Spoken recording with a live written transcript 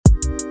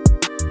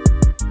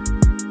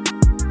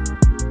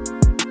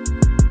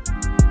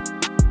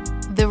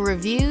The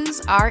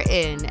reviews are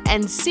in,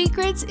 and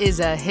Secrets is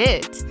a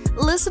hit.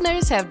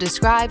 Listeners have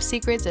described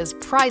Secrets as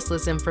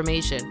priceless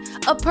information,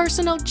 a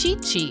personal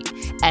cheat sheet,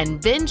 and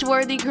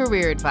binge-worthy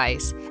career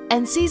advice.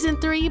 And Season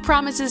 3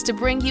 promises to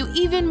bring you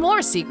even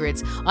more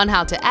secrets on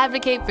how to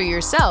advocate for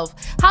yourself,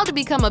 how to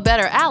become a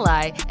better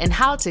ally, and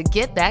how to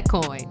get that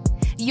coin.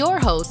 Your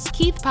hosts,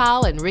 Keith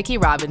Powell and Ricky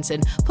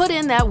Robinson, put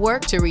in that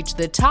work to reach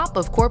the top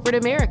of corporate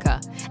America.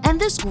 And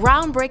this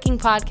groundbreaking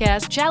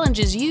podcast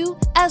challenges you,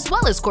 as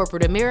well as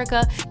corporate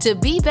America, to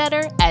be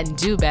better and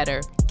do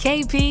better.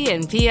 KP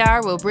and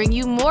PR will bring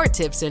you more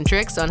tips and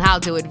tricks on how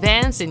to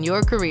advance in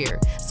your career.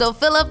 So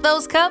fill up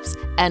those cups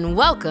and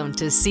welcome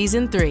to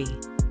Season 3.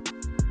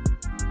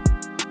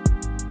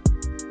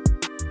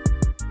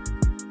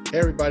 Hey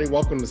everybody,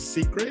 welcome to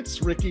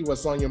Secrets. Ricky,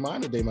 what's on your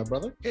mind today, my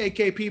brother? Hey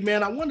KP,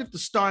 man, I wanted to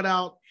start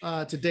out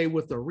today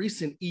with a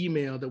recent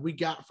email that we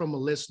got from a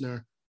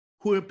listener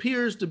who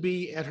appears to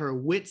be at her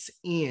wit's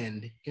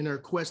end in her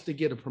quest to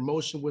get a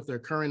promotion with her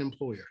current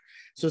employer.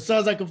 So it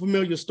sounds like a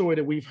familiar story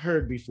that we've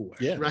heard before,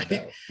 right?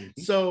 Mm-hmm.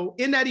 So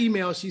in that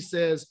email, she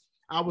says,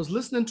 I was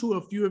listening to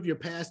a few of your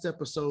past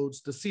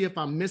episodes to see if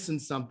I'm missing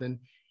something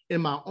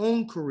in my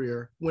own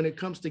career when it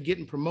comes to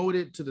getting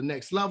promoted to the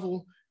next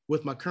level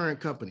with my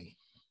current company.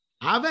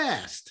 I've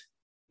asked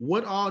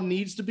what all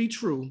needs to be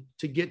true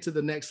to get to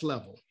the next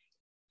level,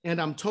 and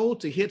I'm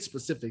told to hit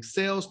specific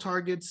sales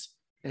targets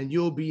and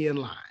you'll be in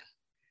line.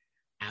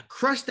 I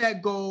crushed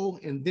that goal,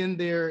 and then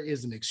there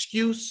is an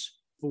excuse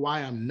for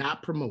why I'm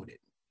not promoted.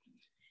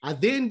 I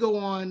then get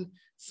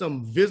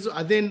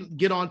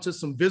onto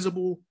some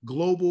visible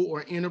global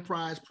or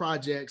enterprise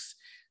projects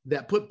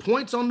that put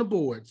points on the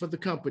board for the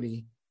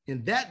company,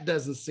 and that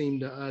doesn't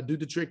seem to do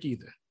the trick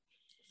either.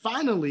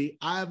 Finally,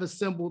 I have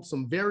assembled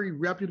some very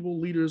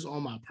reputable leaders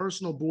on my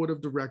personal board of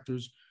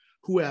directors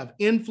who have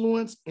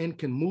influence and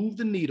can move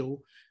the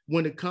needle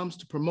when it comes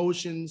to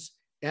promotions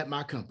at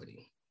my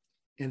company.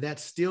 And that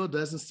still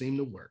doesn't seem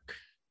to work.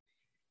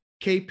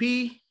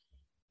 KP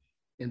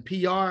and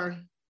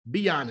PR,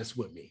 be honest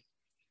with me.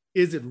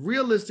 Is it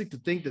realistic to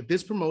think that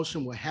this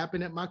promotion will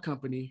happen at my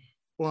company,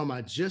 or am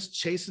I just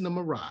chasing a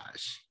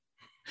mirage?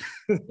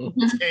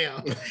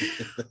 Damn.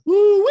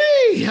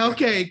 Woo-wee.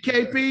 Okay,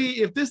 KP,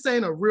 if this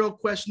ain't a real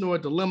question or a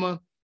dilemma,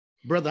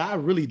 brother, I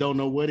really don't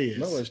know what is.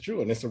 No, it's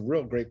true. And it's a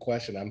real great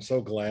question. I'm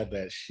so glad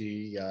that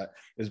she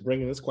is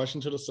bringing this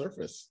question to the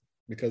surface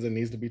because it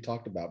needs to be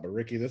talked about. But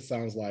Ricky, this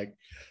sounds like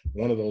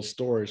one of those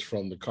stories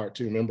from the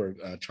cartoon. Remember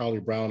Charlie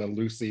Brown and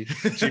Lucy?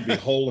 She'd be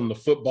holding the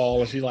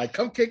football and she's like,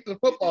 come kick the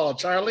football,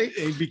 Charlie.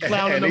 He'd be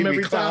clowning him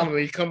every time. And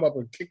he'd come up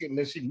and kick it, and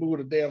then she'd move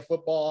the damn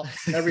football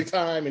every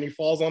time and he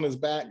falls on his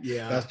back.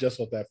 Yeah, that's just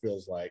what that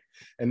feels like.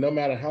 And no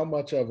matter how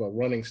much of a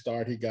running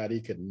start he got,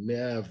 he could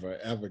never,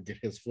 ever get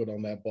his foot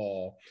on that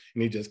ball.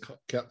 And he just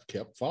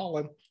kept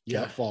falling,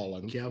 kept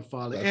falling.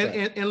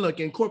 And look,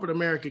 in corporate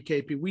America,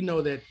 KP, we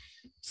know that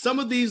some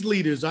of these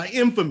leaders are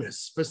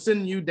infamous for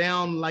sending you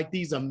down like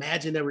these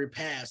imaginary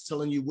paths,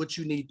 telling you what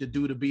you need to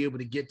do to be able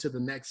to get to the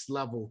next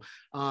level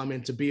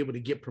and to be able to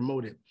get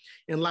promoted.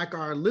 And like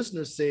our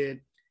listener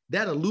said,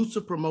 that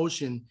elusive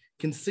promotion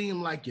can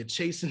seem like you're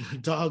chasing a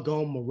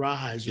doggone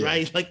mirage,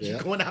 right? Like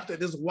you're going after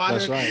this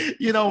water, right.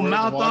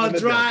 Mouth all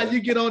dry. You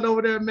get on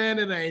over there, man,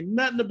 and there ain't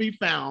nothing to be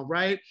found,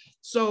 right?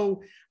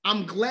 So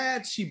I'm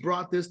glad she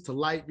brought this to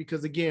light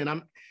because,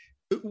 again,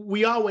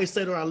 we always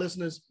say to our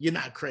listeners, you're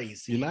not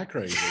crazy. You're not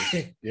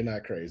crazy. You're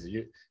not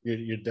crazy.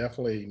 You're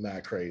definitely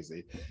not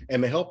crazy.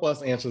 And to help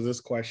us answer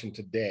this question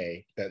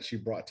today that she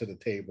brought to the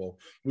table,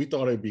 we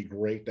thought it'd be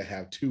great to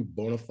have two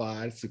bona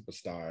fide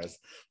superstars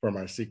from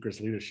our Secrets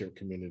leadership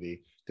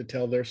community to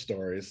tell their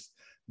stories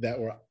that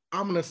were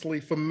ominously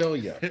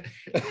familiar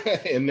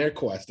in their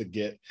quest to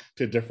get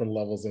to different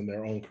levels in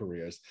their own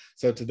careers.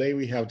 So today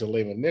we have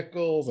Delema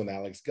Nichols and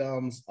Alex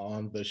Gumbs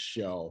on the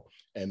show,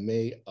 and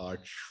they are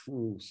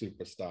true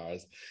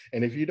superstars.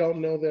 And if you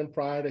don't know them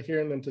prior to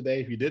hearing them today,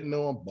 if you didn't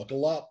know them,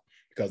 buckle up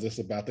because it's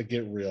about to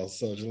get real.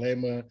 So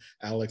Delema,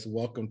 Alex,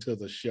 welcome to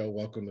the show.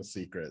 Welcome to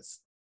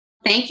Secrets.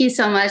 Thank you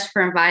so much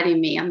for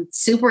inviting me. I'm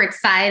super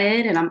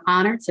excited and I'm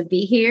honored to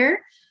be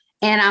here.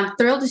 And I'm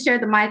thrilled to share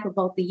the mic with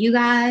both of you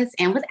guys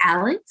and with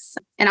Alex.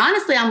 And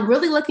honestly, I'm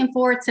really looking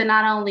forward to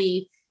not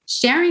only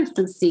sharing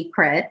some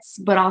secrets,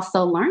 but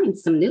also learning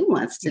some new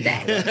ones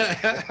today.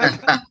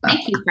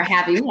 Thank you for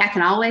having me. I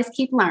can always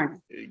keep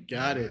learning.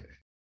 Got it.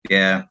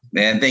 Yeah,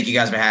 and thank you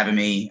guys for having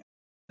me.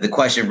 The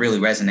question really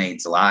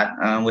resonates a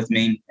lot with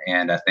me.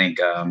 And I think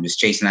just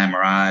chasing that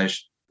mirage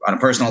on a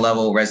personal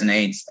level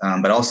resonates.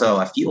 But also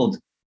I field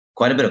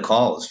quite a bit of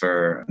calls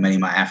for many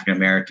of my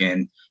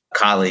African-American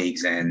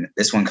colleagues, and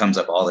this one comes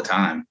up all the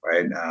time,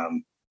 right?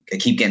 I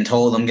keep getting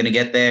told I'm going to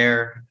get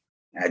there.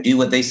 I do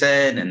what they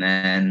said, and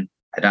then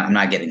I'm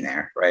not getting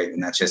there, right?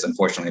 And that's just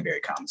unfortunately a very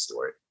common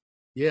story.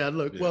 Yeah,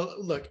 look,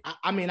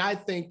 I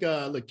think,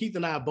 Keith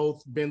and I have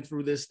both been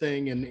through this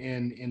thing,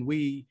 and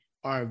we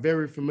are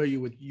very familiar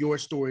with your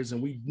stories,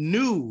 and we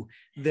knew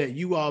that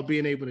you all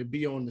being able to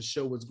be on the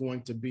show was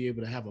going to be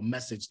able to have a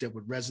message that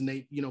would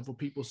resonate, for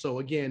people. So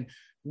again,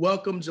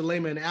 welcome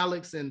Jelema and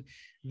Alex. And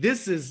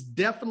this is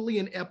definitely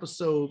an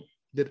episode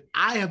that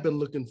I have been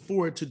looking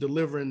forward to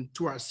delivering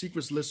to our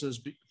Secrets listeners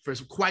for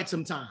quite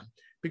some time.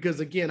 Because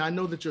again, I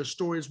know that your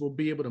stories will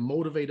be able to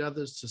motivate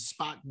others to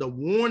spot the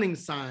warning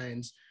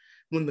signs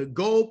when the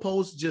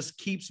goalpost just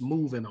keeps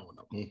moving on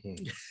them.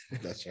 Mm-hmm.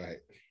 That's right.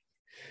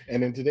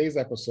 And in today's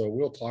episode,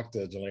 we'll talk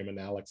to Jelema and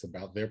Alex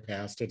about their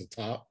path to the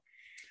top,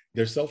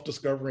 their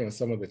self-discovery, and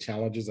some of the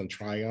challenges and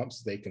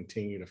triumphs they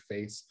continue to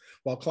face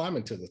while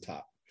climbing to the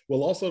top.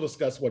 We'll also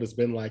discuss what it's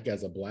been like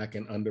as a Black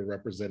and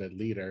underrepresented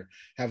leader,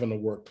 having to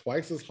work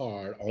twice as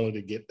hard only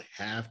to get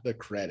half the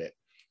credit.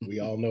 We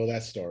all know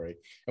that story.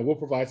 And we'll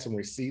provide some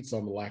receipts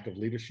on the lack of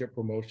leadership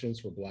promotions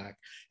for Black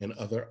and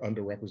other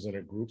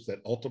underrepresented groups that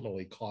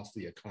ultimately cost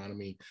the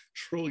economy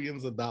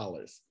trillions of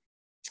dollars.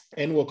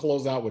 And we'll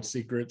close out with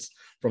secrets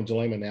from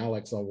Jelema and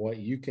Alex on what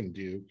you can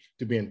do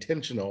to be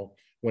intentional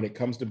when it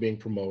comes to being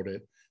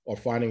promoted or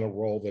finding a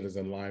role that is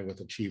in line with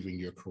achieving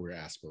your career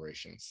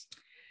aspirations.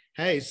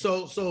 Hey,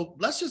 so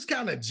let's just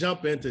kind of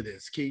jump into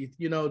this, Keith.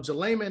 You know,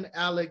 Jelema and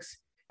Alex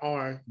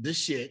are the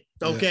shit.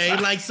 Okay,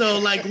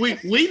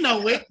 yes. we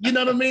know it. You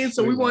know what I mean?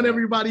 So we want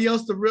everybody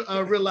else to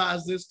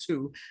realize this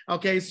too.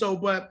 Okay,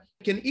 but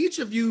can each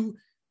of you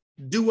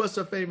do us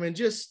a favor and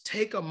just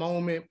take a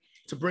moment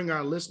to bring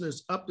our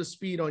listeners up to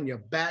speed on your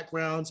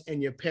backgrounds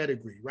and your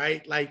pedigree,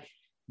 right? Like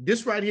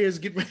this right here is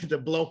getting ready to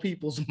blow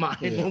people's mind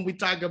when we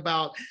talk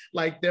about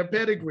like their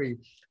pedigree.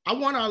 I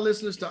want our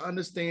listeners to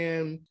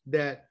understand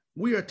that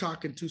we are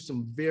talking to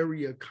some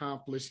very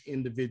accomplished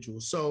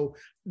individuals. So,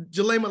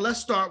 Jelema, let's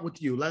start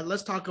with you.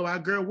 Let's talk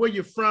about, girl, where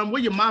you're from,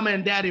 where your mama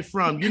and daddy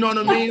from. You know what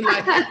I mean?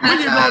 Like, where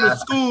you go to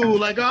school,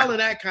 like all of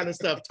that kind of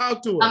stuff.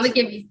 Talk to us.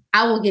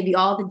 I will give you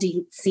all the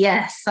deets.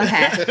 Yes.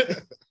 Okay.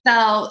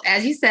 So,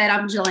 as you said,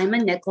 I'm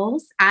Jelema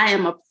Nichols. I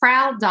am a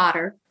proud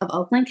daughter of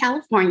Oakland,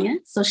 California.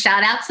 So,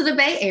 shout out to the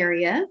Bay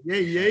Area.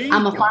 Yeah.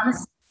 I'm a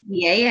pharmacist.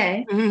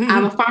 Mm-hmm.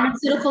 I'm a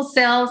pharmaceutical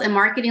sales and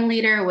marketing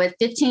leader with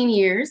 15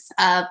 years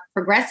of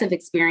progressive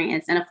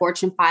experience in a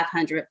Fortune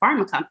 500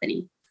 pharma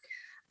company.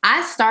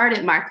 I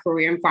started my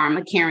career in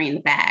pharma carrying the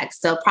bag.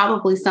 So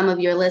probably some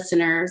of your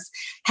listeners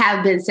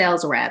have been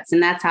sales reps,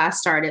 and that's how I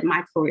started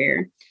my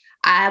career.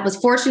 I was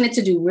fortunate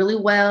to do really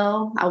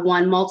well. I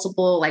won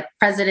multiple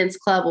President's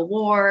Club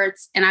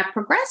awards, and I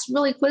progressed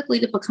really quickly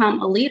to become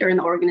a leader in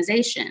the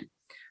organization.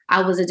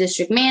 I was a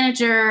district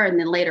manager and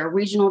then later a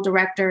regional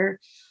director.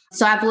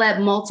 So I've led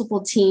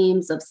multiple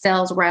teams of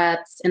sales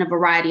reps in a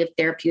variety of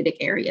therapeutic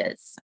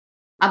areas.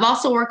 I've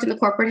also worked in the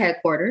corporate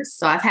headquarters.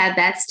 So I've had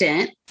that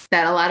stint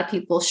that a lot of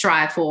people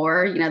strive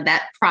for,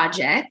 that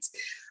project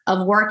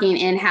of working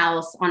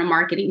in-house on a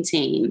marketing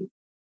team.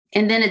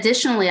 And then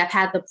additionally, I've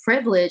had the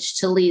privilege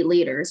to lead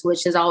leaders,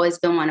 which has always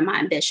been one of my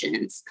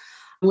ambitions.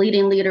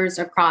 Leading leaders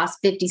across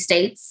 50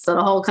 states, so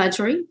the whole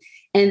country,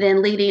 and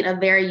then leading a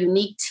very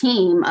unique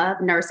team of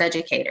nurse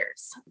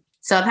educators.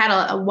 So I've had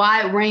a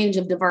wide range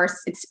of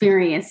diverse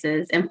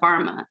experiences in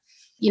pharma.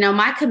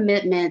 My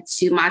commitment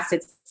to my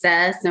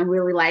success and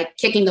really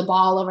kicking the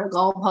ball over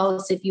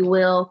goalposts, if you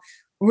will,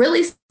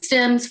 really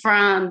stems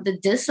from the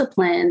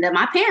discipline that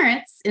my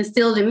parents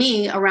instilled in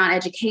me around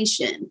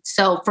education.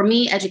 So for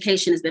me,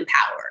 education has been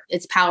power.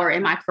 It's power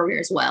in my career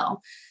as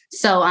well.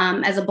 So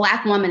as a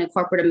Black woman in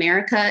corporate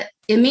America,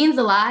 it means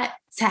a lot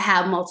to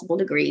have multiple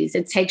degrees.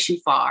 It takes you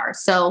far.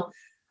 So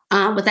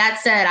with that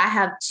said, I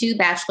have 2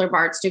 Bachelor of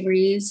Arts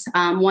degrees,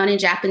 one in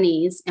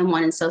Japanese and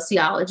one in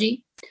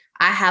sociology.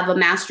 I have a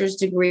master's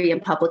degree in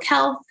public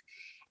health,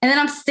 and then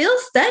I'm still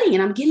studying.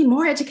 I'm getting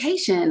more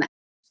education.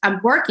 I'm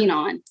working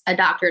on a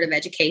doctorate of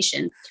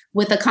education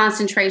with a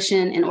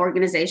concentration in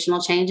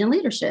organizational change and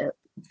leadership.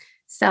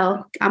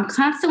 So I'm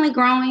constantly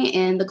growing,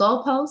 and the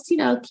goalpost,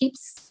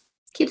 keeps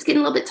getting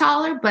a little bit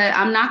taller, but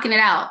I'm knocking it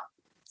out.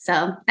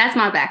 So that's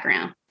my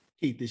background.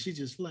 Keith, did she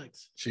just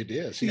flex? She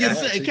did.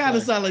 It kind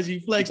of sounded like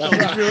she flexed on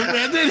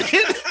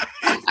the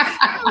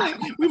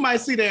We might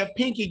see that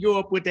pinky go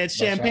up with that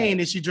champagne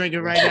that she's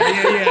drinking right now.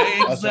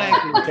 Yeah,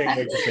 exactly. I can't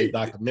wait to say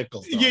Dr.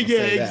 Nichols. Yeah,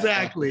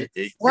 exactly.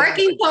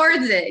 Working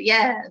towards it,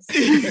 yes.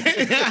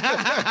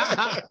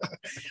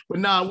 But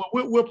no,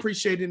 we'll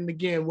appreciate it. And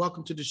again,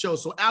 welcome to the show.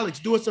 So Alex,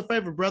 do us a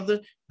favor, brother.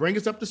 Bring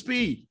us up to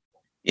speed.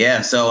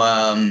 Yeah, so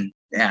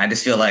I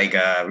just feel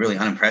really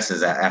unimpressed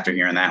after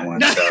hearing that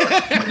one. So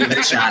I'm gonna give it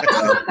a shot.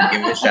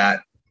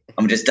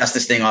 I'm gonna just dust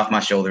this thing off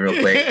my shoulder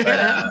real quick.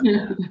 But,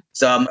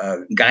 so I'm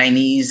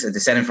Guyanese,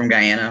 descended from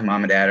Guyana.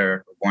 Mom and dad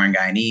are born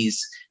Guyanese.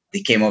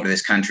 They came over to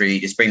this country.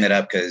 Just bring that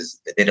up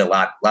because they did a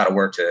lot of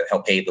work to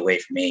help pave the way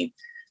for me.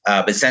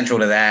 But central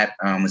to that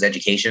was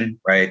education,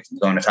 right?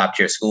 Going to top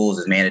tier schools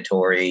is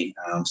mandatory,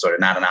 sort of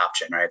not an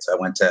option, right? So I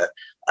went to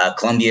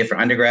Columbia for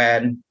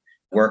undergrad.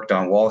 Worked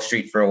on Wall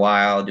Street for a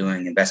while,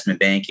 doing investment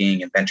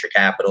banking and venture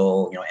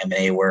capital,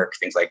 M&A work,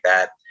 things like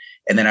that.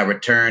 And then I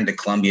returned to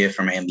Columbia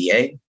for my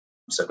MBA.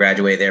 So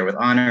graduated there with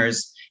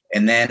honors,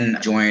 and then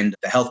joined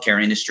the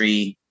healthcare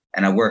industry.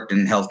 And I worked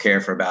in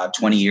healthcare for about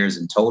 20 years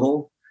in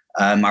total.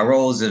 My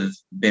roles have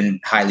been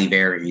highly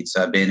varied.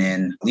 So I've been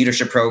in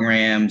leadership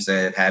programs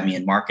that have had me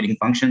in marketing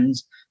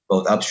functions,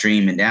 both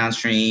upstream and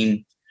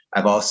downstream.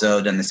 I've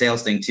also done the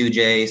sales thing too,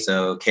 Jay.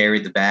 So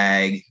carried the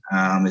bag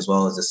as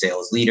well as a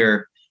sales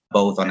leader,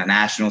 both on a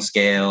national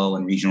scale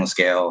and regional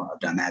scale. I've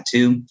done that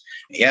too.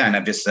 Yeah, and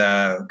I've just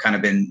kind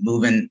of been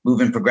moving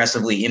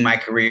progressively in my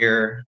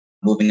career,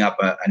 moving up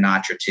a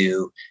notch or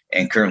two,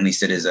 and currently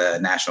sit as a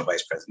national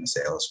vice president of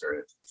sales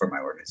for my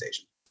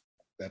organization.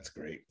 That's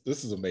great.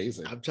 This is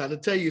amazing. I'm trying to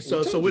tell you.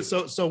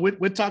 So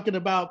we're talking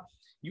about.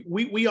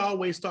 We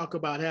always talk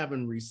about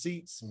having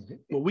receipts,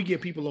 but we get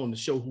people on the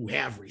show who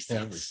have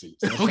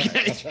receipts.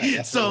 Okay.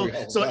 Right.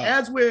 So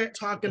as we're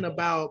talking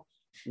about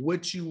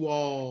what you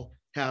all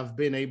have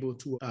been able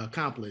to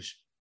accomplish,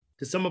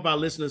 to some of our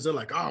listeners are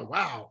like, oh,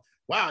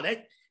 wow,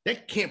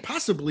 that can't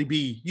possibly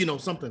be,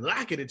 something that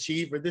I could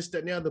achieve or this, that,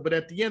 and the other. But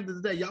at the end of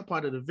the day, y'all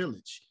part of the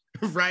village,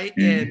 right?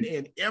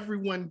 And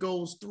everyone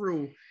goes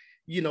through,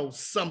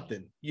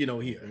 something,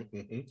 here.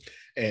 Mm-hmm.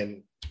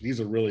 And these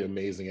are really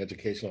amazing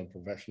educational and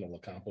professional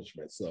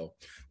accomplishments. So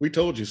we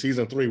told you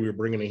season 3, we were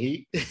bringing the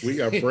heat. We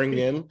are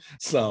bringing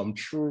some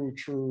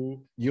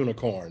true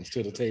unicorns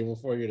to the table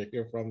for you to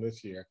hear from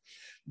this year.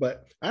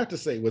 But I have to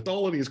say, with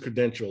all of these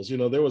credentials,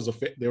 there was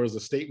a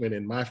statement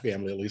in my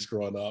family, at least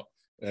growing up,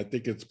 and I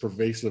think it's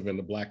pervasive in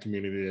the Black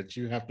community, that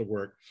you have to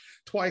work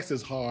twice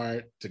as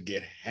hard to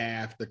get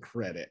half the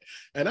credit.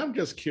 And I'm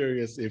just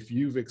curious if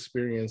you've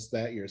experienced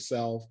that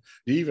yourself.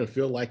 Do you even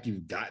feel like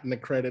you've gotten the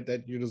credit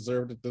that you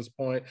deserved at this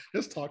point?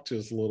 Just talk to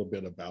us a little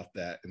bit about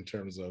that in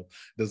terms of,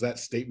 does that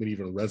statement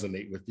even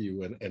resonate with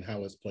you and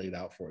how it's played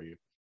out for you?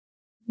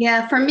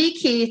 Yeah, for me,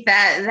 Keith,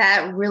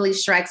 that really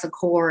strikes a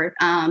chord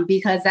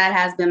because that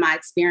has been my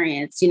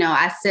experience.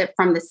 I sit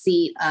from the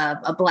seat of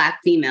a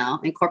Black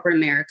female in corporate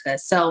America.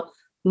 So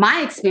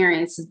my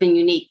experience has been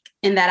unique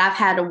in that I've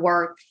had to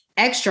work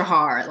extra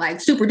hard,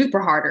 like super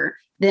duper harder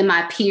than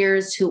my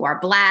peers who are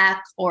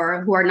Black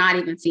or who are not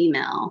even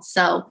female.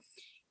 So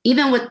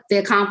even with the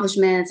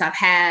accomplishments I've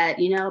had,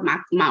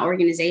 my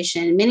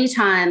organization, many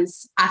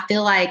times I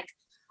feel like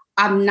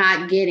I'm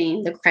not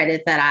getting the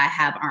credit that I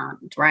have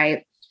earned,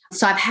 right?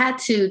 So I've had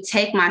to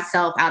take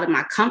myself out of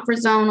my comfort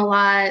zone a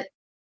lot.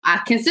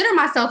 I consider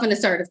myself an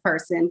assertive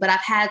person, but I've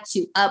had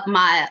to up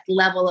my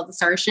level of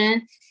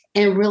assertion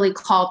and really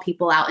call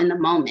people out in the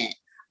moment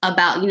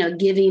about,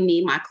 giving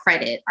me my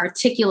credit,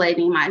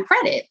 articulating my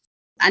credit.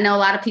 I know a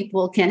lot of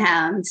people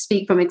can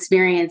speak from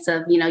experience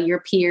of, your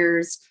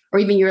peers or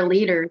even your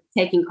leader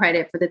taking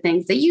credit for the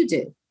things that you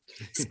do.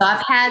 So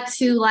I've had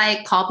to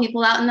call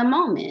people out in the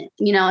moment,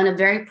 in a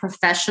very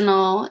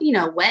professional,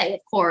 way, of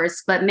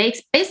course, but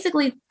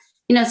basically,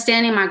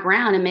 standing my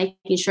ground and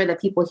making sure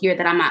that people hear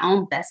that I'm my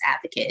own best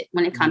advocate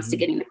when it comes to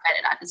getting the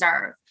credit I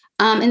deserve.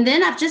 And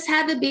then I've just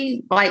had to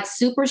be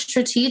super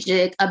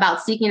strategic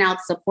about seeking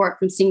out support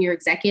from senior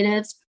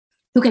executives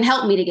who can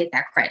help me to get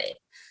that credit.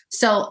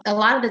 So a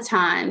lot of the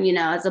time,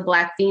 as a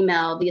Black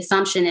female, the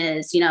assumption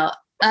is,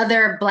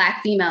 other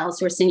Black females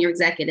who are senior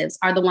executives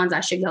are the ones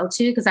I should go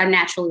to because I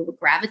naturally would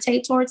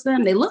gravitate towards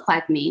them. They look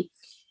like me.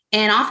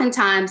 And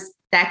oftentimes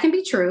that can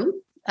be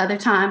true. Other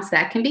times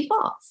that can be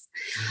false.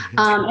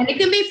 And it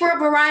can be for a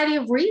variety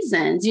of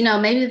reasons.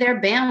 Maybe their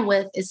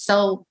bandwidth is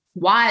so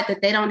wide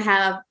that they don't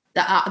have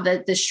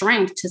the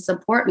strength to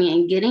support me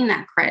in getting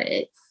that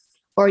credit.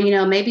 Or,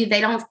 maybe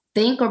they don't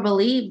think or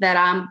believe that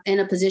I'm in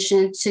a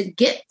position to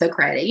get the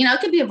credit.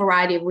 It could be a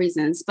variety of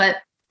reasons. But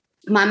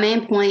my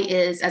main point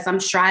is, as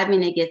I'm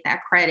striving to get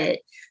that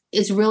credit,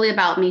 it's really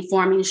about me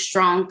forming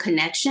strong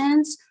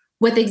connections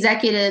with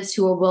executives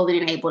who are willing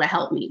and able to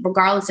help me,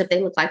 regardless if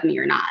they look like me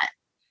or not.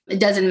 It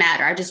doesn't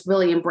matter. I just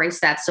really embrace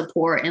that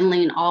support and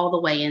lean all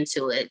the way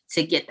into it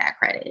to get that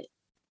credit.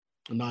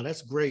 No,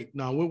 that's great.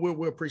 No,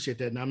 we appreciate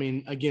that. And I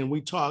mean, again,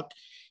 we talked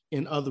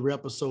in other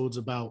episodes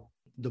about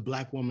the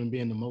Black woman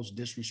being the most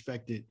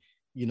disrespected,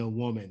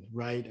 woman,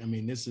 right? I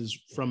mean, this is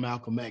from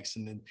Malcolm X,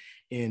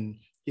 and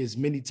as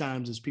many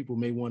times as people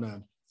may want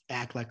to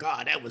act like,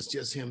 that was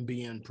just him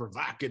being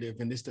provocative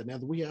and this, that, and the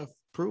other, we have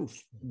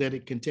proof that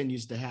it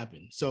continues to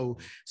happen. So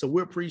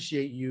we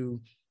appreciate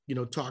you,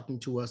 talking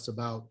to us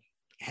about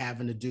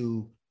having to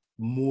do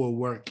more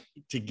work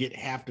to get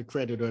half the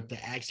credit or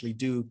to actually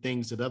do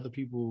things that other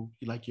people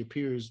like your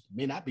peers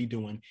may not be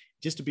doing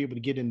just to be able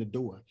to get in the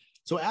door.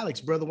 So Alex,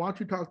 brother, why don't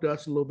you talk to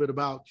us a little bit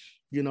about,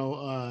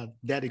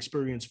 that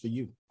experience for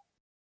you?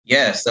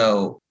 Yeah,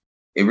 so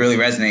it really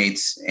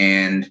resonates.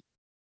 And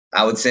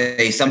I would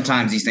say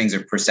sometimes these things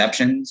are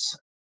perceptions.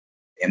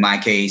 In my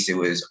case, it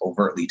was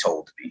overtly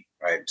told to me,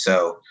 right?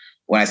 So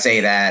when I say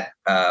that,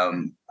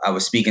 I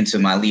was speaking to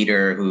my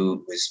leader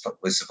who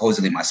was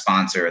supposedly my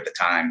sponsor at the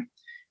time.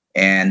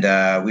 And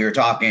we were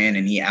talking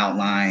and he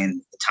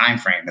outlined the time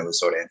frame that was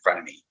sort of in front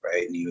of me,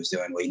 right? And he was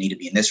doing, well, you need to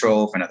be in this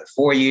role for another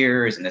 4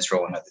 years, and this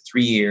role another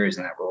 3 years,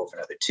 and that role for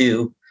another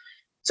 2.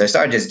 So I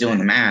started just doing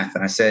the math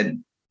and I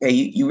said, hey,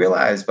 you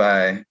realize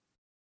by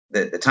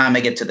the time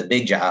I get to the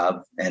big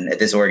job, and at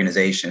this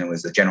organization, it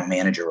was the general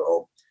manager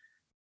role,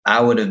 I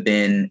would have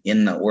been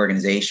in the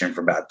organization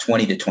for about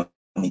 20 to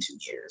 22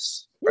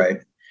 years, right?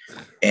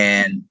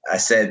 And I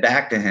said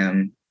back to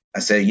him, I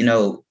said,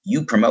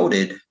 you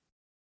promoted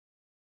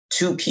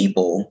 2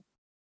 people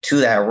to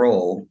that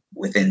role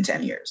within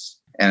 10 years.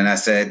 And I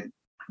said,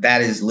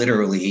 that is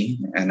literally,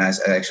 and I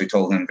actually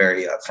told him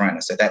very upfront, I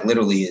said, that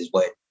literally is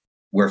what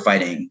we're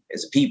fighting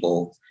as a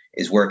people,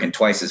 is working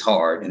twice as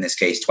hard, in this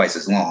case, twice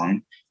as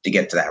long to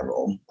get to that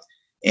role.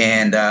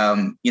 And,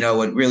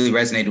 what really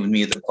resonated with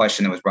me, the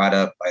question that was brought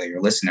up by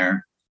your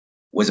listener,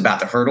 was about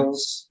the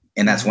hurdles.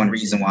 And that's one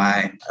reason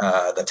why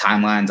the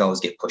timelines always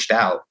get pushed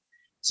out.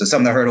 So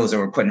some of the hurdles that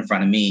were put in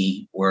front of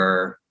me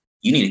were,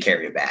 you need to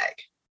carry a bag,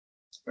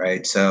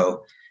 right?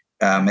 So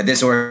at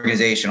this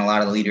organization, a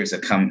lot of the leaders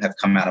have come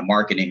out of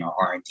marketing or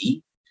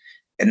R&D,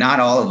 and not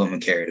all of them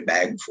have carried a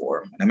bag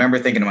before. And I remember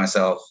thinking to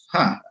myself,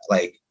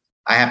 like,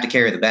 I have to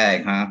carry the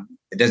bag, huh?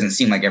 It doesn't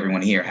seem like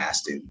everyone here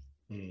has to.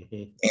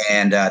 Mm-hmm.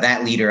 And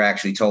that leader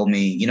actually told me,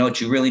 you know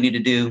what you really need to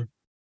do?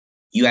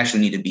 You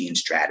actually need to be in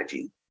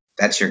strategy.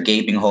 That's your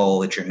gaping hole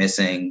that you're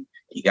missing.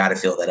 You got to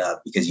fill that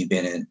up, because you've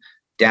been in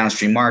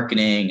downstream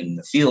marketing and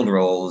the field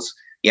roles.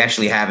 You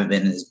actually haven't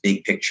been in this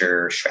big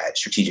picture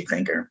strategic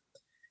thinker.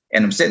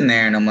 And I'm sitting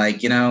there and I'm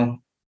like,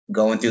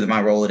 going through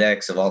my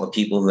Rolodex of all the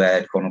people who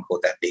had, quote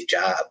unquote, that big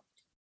job,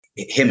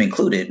 him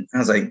included. I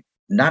was like,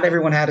 not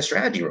everyone had a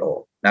strategy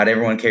role. Not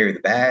everyone carried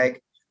the bag.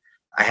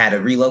 I had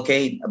to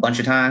relocate a bunch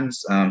of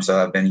times.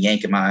 So I've been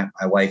yanking my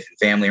wife and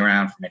family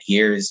around for many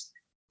years,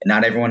 and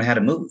not everyone had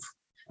to move.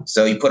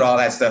 So you put all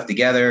that stuff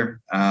together,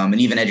 and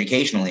even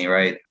educationally,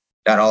 right?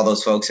 Not all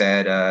those folks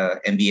had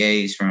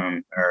MBAs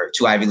or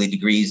 2 Ivy League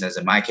degrees, as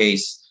in my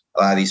case.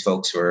 A lot of these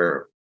folks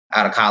were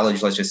out of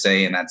college, let's just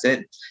say, and that's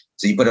it.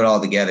 So you put it all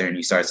together and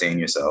you start saying to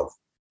yourself,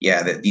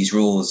 yeah, that these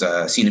rules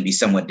seem to be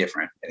somewhat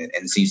different,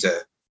 and seems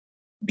to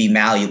be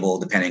malleable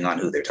depending on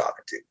who they're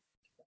talking to.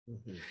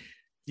 Mm-hmm.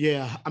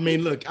 Yeah, I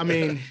mean, look,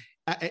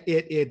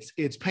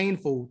 it's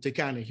painful to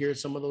kind of hear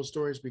some of those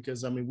stories,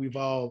 because we've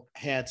all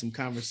had some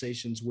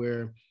conversations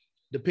where,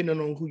 depending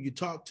on who you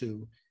talk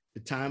to, the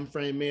time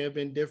frame may have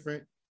been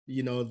different.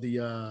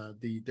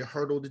 The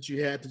hurdle that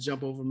you had to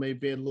jump over may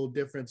be a little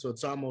different. So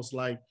it's almost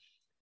like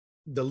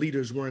the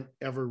leaders weren't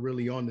ever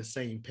really on the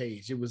same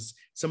page. It was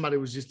somebody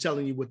was just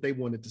telling you what they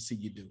wanted to see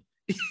you do,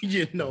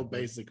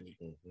 basically.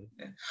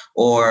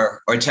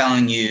 Or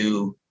telling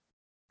you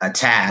a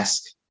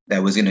task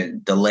that was going to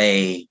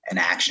delay an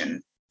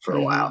action for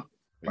a while,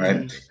 right?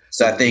 Mm-hmm.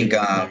 So I think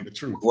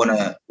one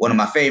of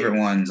my favorite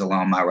ones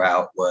along my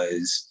route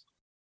was,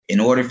 in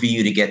order for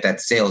you to get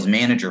that sales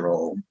manager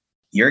role,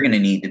 you're going to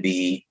need to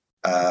be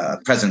a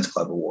President's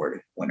Club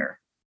Award winner.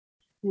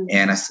 Mm-hmm.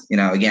 And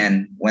I,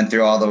 again, went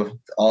through all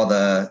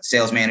the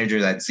sales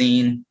managers I'd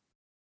seen,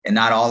 and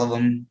not all of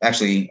them,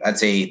 actually, I'd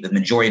say the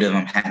majority of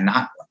them had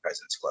not won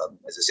President's Club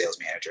as a sales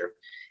manager.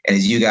 And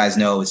as you guys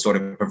know, it's sort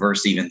of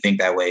perverse to even think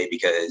that way,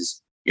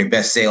 because your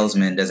best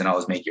salesman doesn't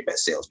always make your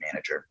best sales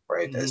manager,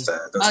 right? Mm-hmm.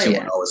 Those two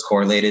aren't always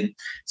correlated.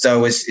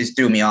 So it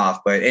threw me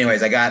off. But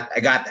anyways, I got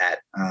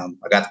that.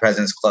 I got the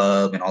President's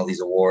Club and all these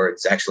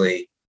awards.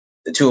 Actually,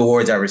 the 2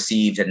 awards I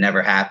received had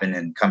never happened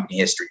in company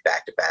history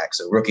back to back.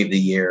 So Rookie of the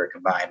Year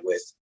combined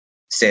with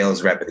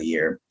Sales Rep of the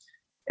Year.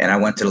 And I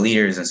went to the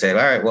leaders and said,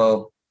 all right,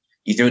 well,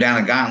 you threw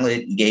down a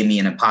gauntlet. You gave me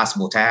an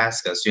impossible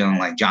task. I was feeling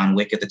like John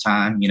Wick at the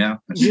time, You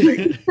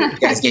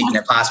guys gave me an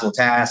impossible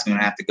task. I'm going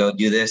to have to go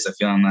do this. I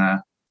feel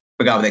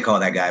forgot what they call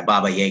that guy,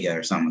 Baba Yaga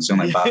or something. So I'm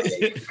like Baba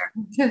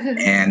Yaga.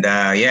 And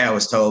I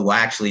was told, well,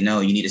 actually,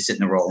 no, you need to sit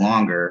in the role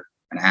longer.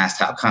 And I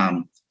asked how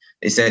come.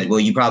 They said, well,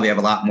 you probably have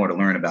a lot more to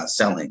learn about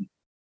selling.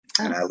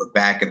 And I looked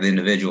back at the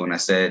individual and I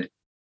said,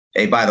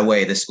 hey, by the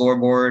way, the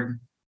scoreboard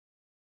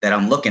that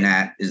I'm looking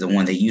at is the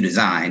one that you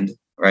designed,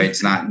 right?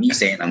 It's not me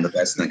saying I'm the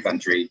best in the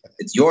country.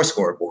 It's your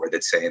scoreboard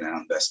that's saying that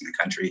I'm the best in the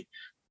country.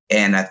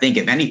 And I think,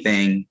 if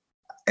anything,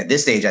 at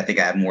this stage, I think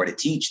I have more to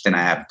teach than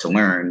I have to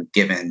learn,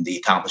 given the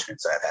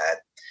accomplishments I've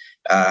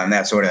had. And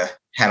that sort of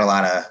had a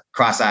lot of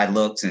cross-eyed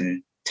looks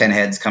and 10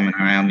 heads coming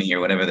around me, or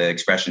whatever the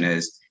expression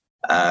is.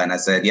 And I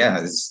said, yeah,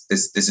 this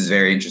is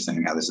very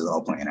interesting how this is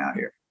all playing out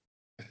here.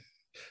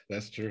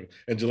 That's true.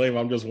 And Jaleva,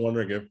 I'm just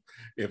wondering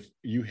if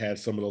you had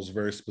some of those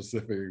very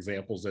specific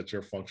examples that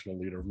your functional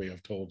leader may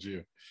have told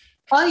you.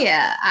 Oh,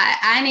 yeah.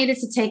 I needed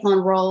to take on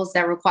roles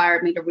that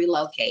required me to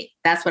relocate.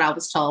 That's what I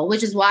was told,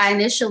 which is why I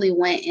initially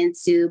went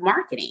into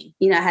marketing.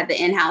 I had the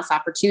in-house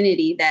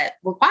opportunity that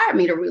required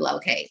me to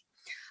relocate.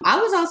 I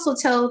was also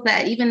told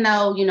that even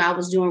though, I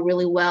was doing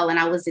really well and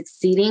I was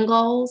exceeding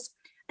goals,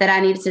 that I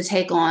needed to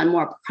take on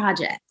more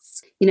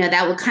projects,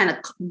 that would kind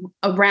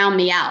of round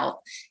me out.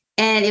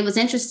 And it was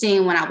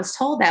interesting when I was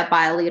told that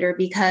by a leader,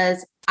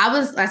 because I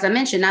was, as I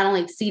mentioned, not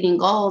only exceeding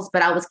goals,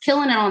 but I was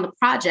killing it on the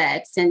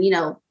projects. And,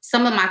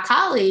 some of my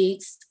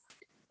colleagues,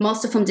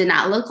 most of whom did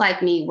not look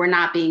like me, were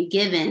not being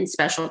given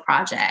special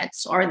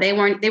projects, or they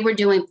were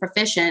doing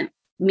proficient,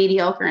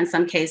 mediocre in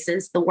some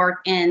cases, the work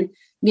in,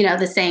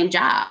 the same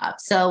job.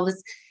 So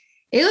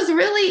it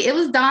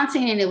was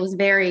daunting, and it was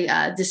very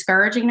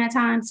discouraging at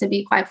times, to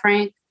be quite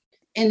frank.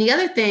 And the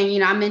other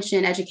thing, I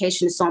mentioned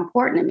education is so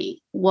important to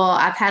me. Well,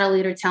 I've had a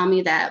leader tell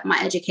me that my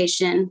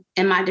education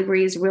and my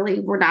degrees really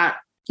were not,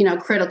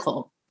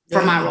 critical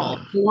for my role.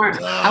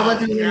 I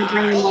wasn't really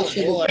bringing much to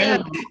the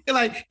table.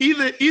 Like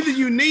either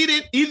you need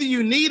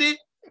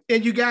it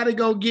and you got to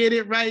go get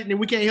it, right? And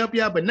we can't help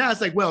you out. But now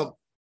it's like, well,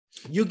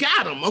 you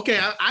got them. Okay,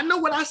 I know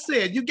what I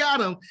said. You got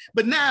them.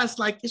 But now it's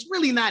like, it's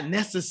really not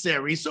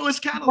necessary. So it's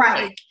kind of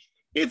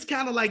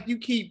like you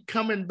keep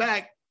coming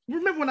back.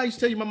 Remember when I used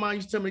to tell you, my mom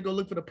used to tell me to go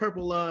look for the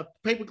purple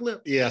paper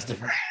clip? Yes.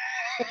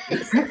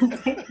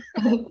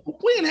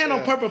 We didn't have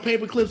no purple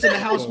paper clips in the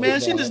house, man.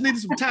 She just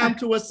needed some time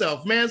to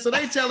herself, man. So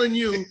they telling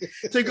you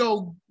to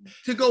go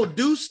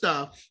do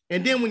stuff.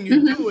 And then when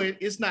you do it,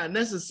 it's not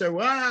necessary.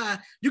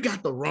 You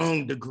got the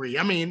wrong degree.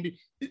 I mean,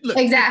 look,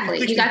 exactly.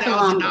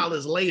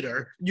 $60,000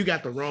 later, you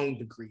got the wrong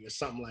degree or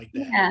something like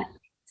that. Yeah.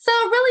 So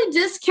really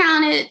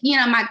discounted,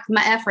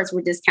 my efforts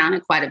were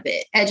discounted quite a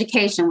bit.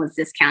 Education was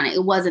discounted.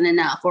 It wasn't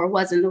enough, or it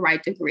wasn't the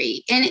right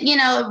degree. And,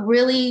 it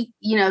really,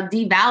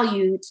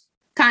 devalued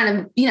kind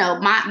of,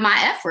 my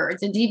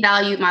efforts. It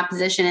devalued my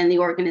position in the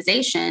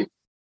organization.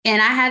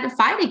 And I had to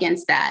fight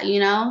against that,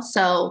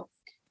 So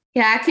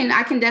yeah,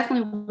 I can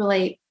definitely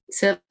relate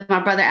to my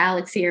brother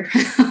Alex here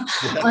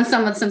on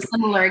some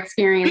similar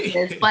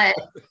experiences. But,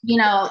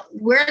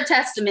 we're a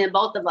testament,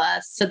 both of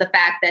us, to the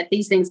fact that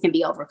these things can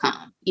be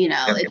overcome.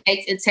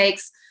 It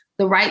takes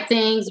the right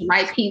things, the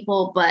right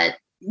people, but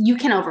you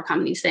can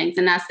overcome these things.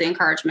 And that's the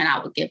encouragement I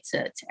would give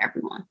to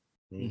everyone.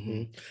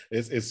 Mm-hmm.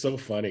 It's so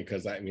funny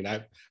because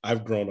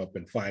I've grown up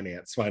in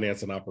finance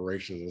and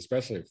operations,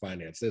 especially in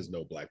finance. There's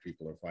no Black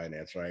people in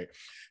finance, right?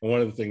 And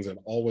one of the things that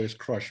always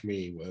crushed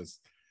me was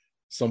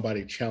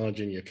somebody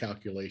challenging your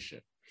calculation,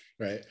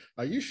 right?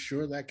 Are you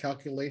sure that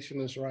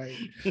calculation is right?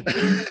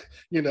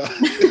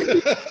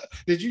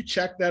 Did you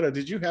check that, or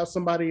did you have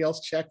somebody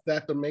else check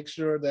that to make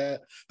sure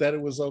that it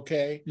was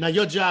okay? Now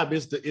your job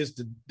is to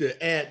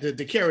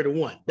carry the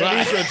one.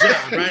 That is your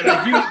job, right?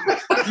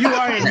 Like you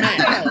are in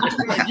math.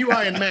 Like you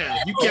are in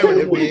math. You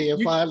carry the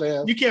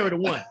one. You carry the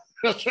one.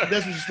 That's what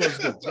you're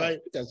supposed to do, right?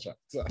 That's right.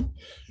 So,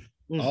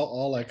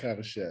 all that kind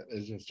of shit,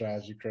 it just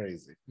drives you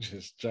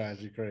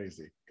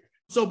crazy.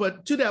 So,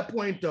 but to that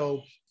point,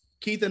 though,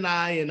 Keith and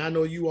I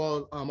know you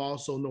all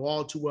also know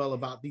all too well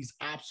about these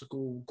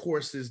obstacle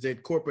courses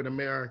that corporate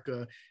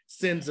America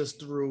sends us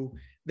through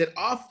that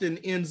often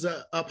ends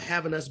up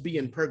having us be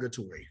in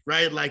purgatory,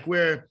 right? Like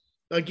we're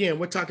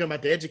talking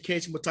about the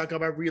education, we're talking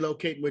about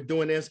relocating, we're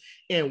doing this.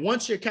 And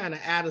once you're kind of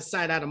out of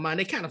sight, out of mind,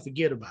 they kind of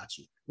forget about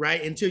you,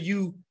 right? Until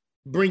you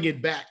bring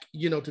it back,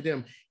 to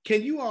them.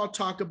 Can you all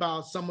talk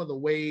about some of the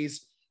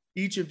ways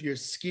each of your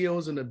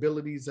skills and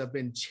abilities have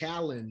been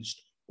challenged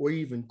or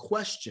even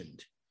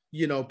questioned,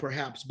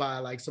 perhaps by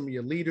like some of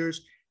your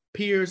leaders,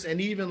 peers,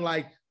 and even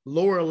like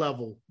lower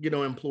level,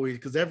 employees,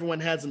 because everyone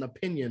has an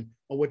opinion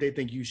on what they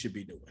think you should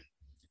be doing.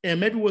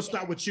 And maybe we'll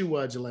start with you,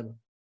 Jelena.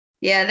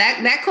 Yeah,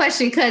 that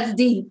question cuts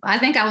deep. I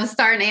think I was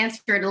starting to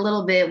answer it a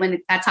little bit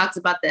when I talked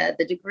about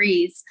the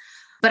degrees,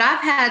 but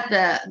I've had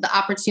the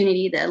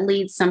opportunity to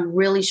lead some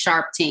really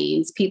sharp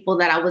teams, people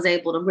that I was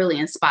able to really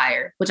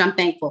inspire, which I'm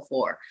thankful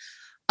for.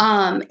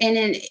 And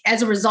then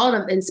as a result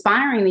of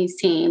inspiring these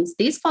teams,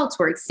 these folks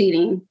were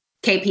exceeding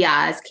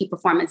KPIs, key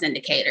performance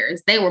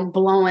indicators. They were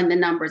blowing the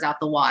numbers out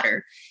the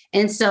water.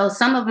 And so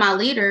some of my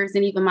leaders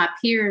and even my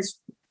peers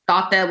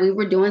thought that we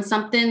were doing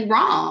something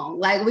wrong.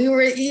 Like we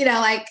were,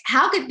 like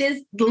how could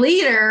this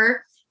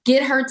leader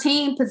get her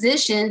team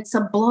positioned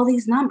to blow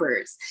these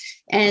numbers?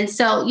 And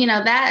so,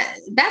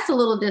 that's a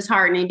little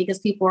disheartening because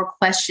people are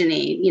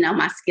questioning,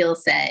 my skill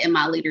set and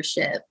my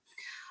leadership.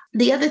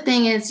 The other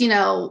thing is,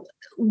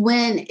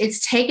 when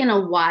it's taken a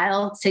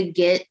while to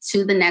get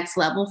to the next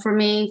level for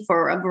me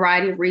for a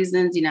variety of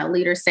reasons,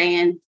 leaders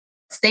saying,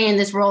 stay in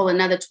this role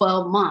another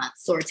 12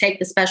 months or take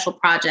the special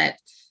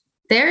project.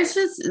 There's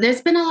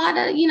been a lot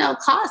of,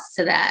 costs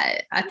to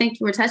that. I think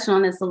you were touching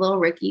on this a little,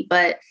 Ricky,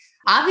 but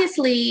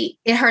obviously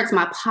it hurts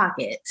my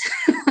pocket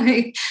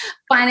like,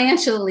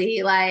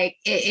 financially, like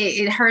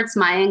it hurts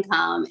my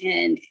income.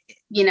 And,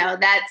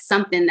 that's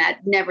something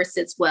that never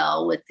sits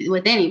well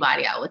with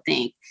anybody, I would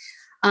think.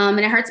 And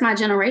it hurts my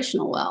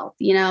generational wealth,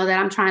 that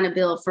I'm trying to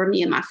build for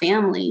me and my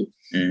family.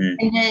 Mm-hmm.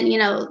 And then,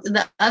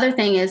 the other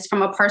thing is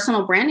from a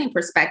personal branding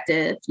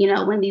perspective,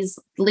 when these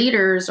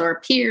leaders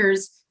or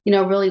peers,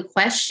 really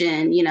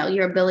question,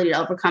 your ability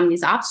to overcome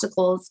these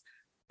obstacles.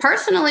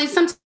 Personally,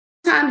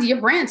 sometimes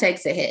your brand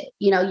takes a hit.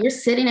 You're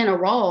sitting in a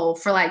role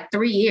for like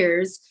 3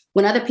 years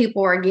when other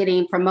people are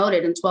getting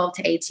promoted in 12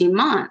 to 18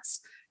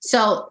 months.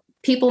 So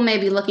people may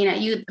be looking at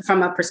you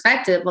from a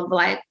perspective of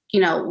like,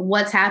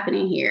 what's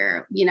happening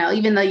here?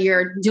 Even though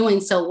you're doing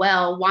so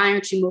well, why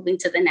aren't you moving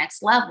to the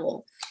next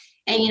level?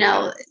 And,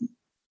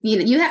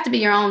 you have to be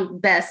your own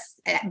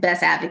best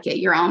advocate,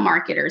 your own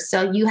marketer.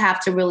 So you have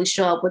to really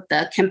show up with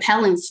the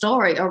compelling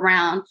story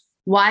around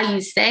why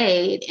you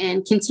stayed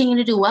and continue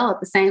to do well at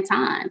the same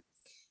time.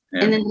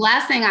 Yeah. And then the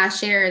last thing I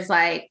share is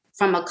like,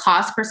 from a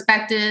cost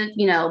perspective,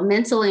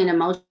 mentally and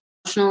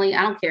emotionally,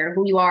 I don't care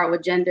who you are,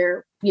 what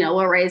gender,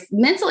 what race,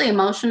 mentally,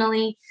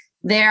 emotionally,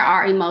 there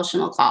are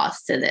emotional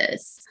costs to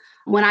this.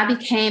 When I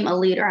became a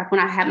leader,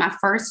 when I had my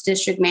first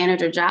district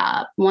manager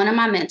job, one of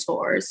my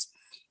mentors,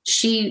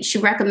 she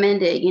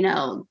recommended,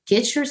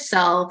 get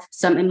yourself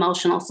some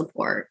emotional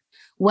support,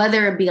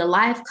 whether it be a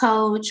life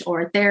coach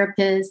or a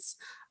therapist.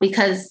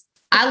 because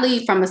I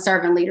lead from a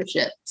servant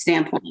leadership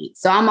standpoint.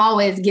 So I'm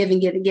always giving.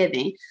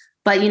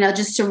 But,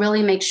 just to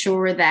really make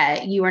sure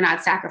that you are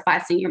not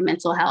sacrificing your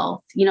mental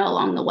health,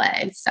 along the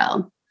way.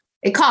 So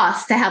it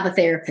costs to have a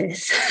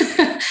therapist.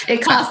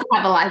 It costs to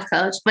have a life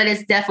coach, but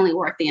it's definitely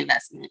worth the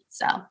investment.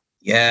 So.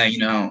 Yeah,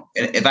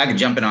 if I could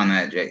jump in on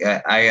that, Jake,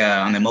 I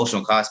on the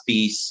emotional cost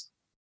piece,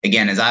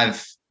 again, as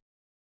I've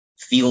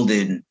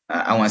fielded,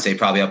 I want to say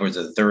probably upwards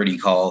of 30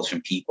 calls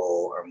from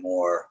people or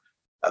more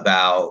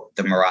about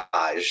the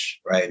Mirage,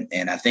 right?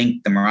 And I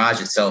think the Mirage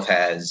itself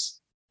has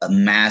a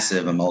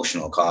massive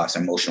emotional cost,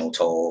 emotional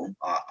toll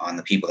on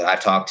the people that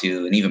I've talked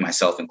to, and even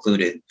myself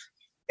included.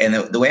 And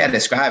the way I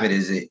describe it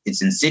is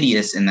it's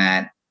insidious in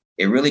that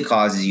it really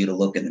causes you to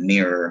look in the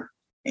mirror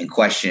and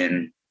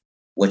question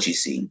what you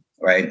see,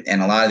 right?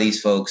 And a lot of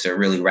these folks are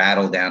really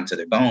rattled down to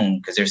their bone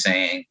because they're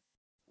saying,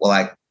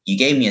 well, you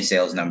gave me a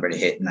sales number to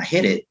hit and I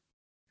hit it,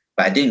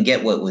 but I didn't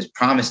get what was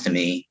promised to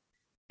me.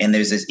 And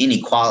there's this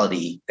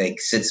inequality that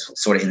sits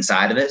sort of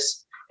inside of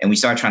us. And we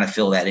start trying to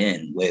fill that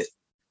in with,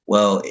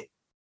 well,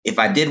 if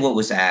I did what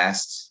was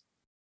asked,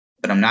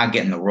 but I'm not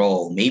getting the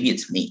role, maybe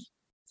it's me.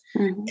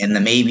 Mm-hmm. And the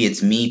maybe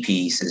it's me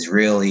piece is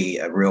really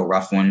a real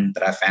rough one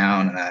that I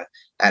found. And I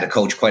had to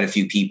coach quite a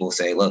few people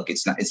say, look,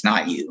 it's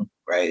not you,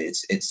 right?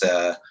 It's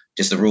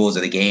just the rules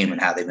of the game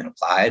and how they've been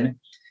applied.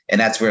 And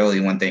that's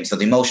really one thing. So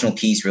the emotional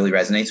piece really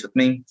resonates with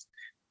me.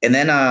 And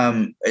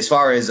then as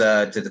far as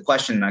to the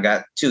question, I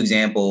got two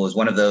examples.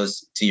 One of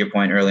those, to your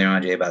point earlier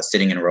on, Jay, about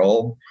sitting in a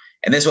role.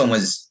 And this one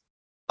was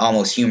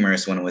almost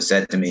humorous when it was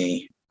said to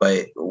me.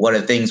 But one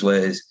of the things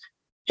was,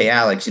 hey,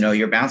 Alex,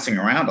 you're bouncing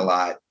around a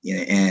lot.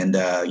 And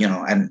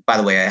by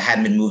the way, I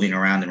hadn't been moving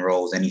around in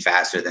roles any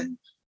faster than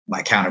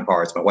my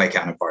counterparts, my white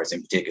counterparts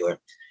in particular.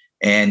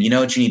 And you know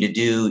what you need to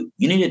do?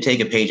 You need to take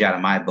a page out of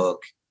my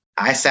book.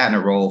 I sat in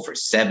a role for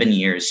 7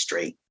 years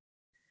straight.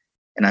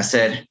 And I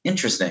said,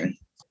 interesting.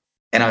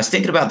 And I was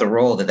thinking about the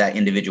role that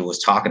individual was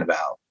talking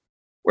about.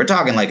 We're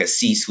talking like a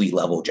C-suite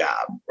level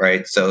job,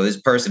 right? So this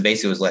person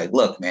basically was like,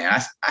 look,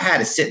 man, I had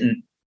to sit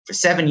in for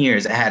 7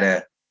 years. I had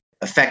to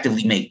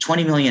effectively make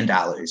 $20 million.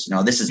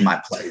 This is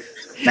my plight.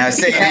 Now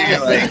saying,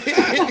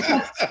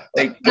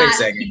 wait a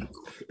second.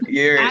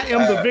 I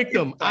am the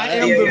victim. I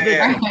am the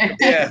victim.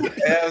 Yeah.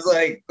 And I was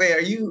like, wait,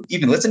 are you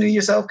even listening to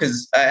yourself?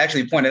 Because I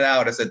actually pointed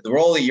out, I said, the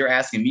role that you're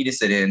asking me to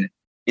sit in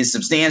is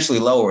substantially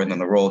lower than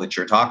the role that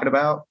you're talking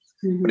about.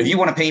 Mm-hmm. But if you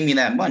want to pay me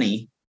that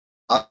money,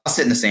 I'll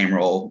sit in the same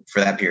role for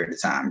that period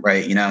of time,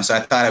 right? So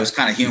I thought it was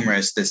kind of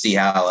humorous to see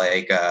how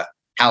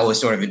it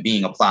was sort of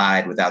being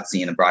applied without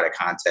seeing the broader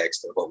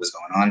context of what was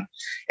going on.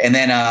 And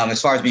then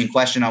as far as being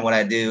questioned on what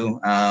I do,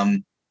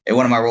 in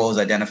one of my roles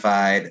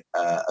identified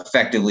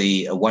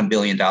effectively a $1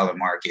 billion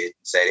market,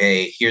 said,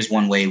 hey, here's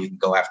one way we can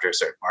go after a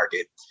certain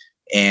market.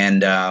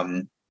 And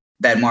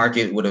that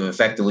market would have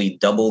effectively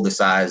doubled the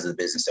size of the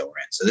business that we're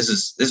in. So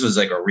this was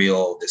like a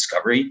real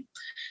discovery.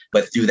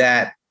 But through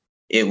that,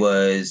 it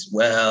was,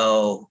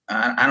 well,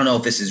 I don't know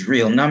if this is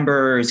real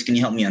numbers. Can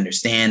you help me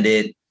understand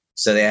it?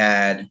 So they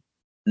had,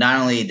 not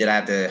only did I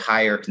have to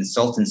hire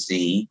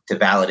consultancy to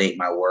validate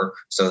my work,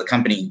 so the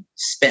company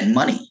spent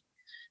money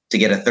to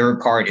get a third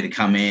party to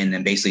come in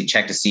and basically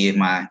check to see if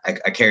I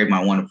carried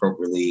my one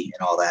appropriately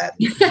and all that.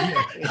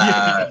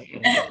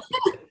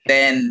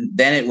 Then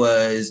it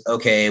was,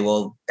 okay,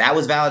 well, that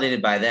was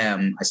validated by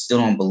them. I still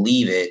don't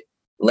believe it.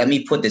 Let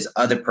me put this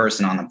other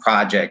person on the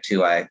project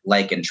who I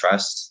like and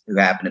trust, who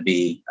happened to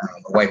be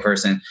a white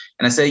person.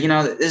 And I said,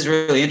 this is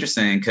really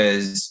interesting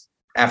because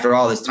after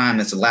all this time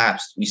that's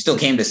elapsed, we still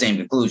came to the same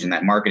conclusion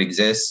that market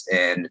exists.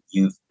 And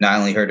you've not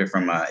only heard it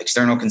from an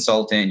external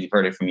consultant, you've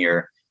heard it from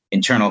your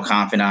internal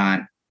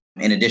confidant,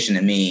 in addition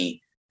to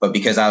me. But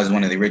because I was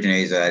one of the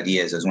originators of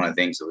ideas, it was one of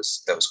the things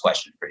that was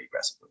questioned pretty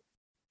aggressively.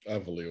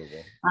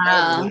 Unbelievable.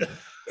 Wow.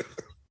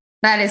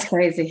 That is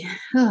crazy.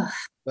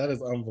 That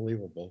is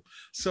unbelievable.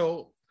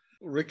 So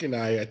Rick and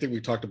I think we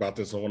talked about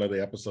this on one of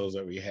the episodes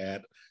that we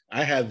had.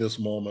 I had this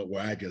moment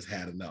where I just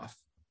had enough,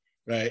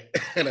 right?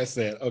 And I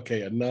said,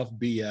 okay, enough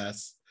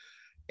BS,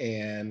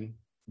 and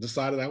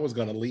decided I was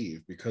going to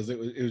leave because it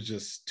was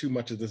just too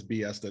much of this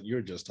BS that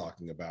you're just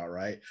talking about,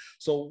 right?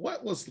 So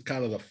what was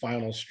kind of the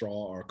final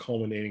straw or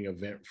culminating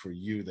event for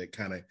you that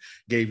kind of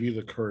gave you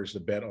the courage to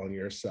bet on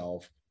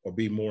yourself or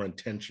be more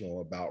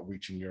intentional about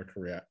reaching your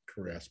career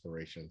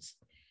aspirations?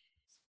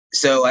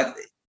 So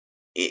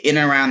in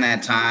and around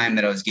that time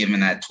that I was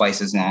given that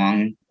twice as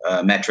long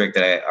metric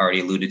that I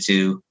already alluded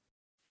to,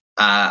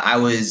 I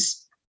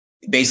was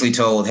basically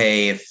told,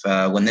 hey, if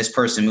when this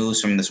person moves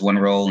from this one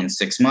role in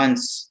 6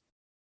 months,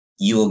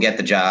 you will get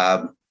the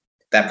job.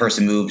 That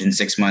person moved in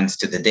 6 months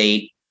to the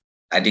date.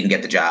 I didn't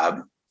get the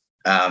job.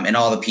 And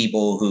all the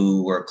people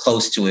who were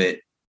close to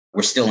it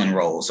were still in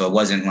roles. So it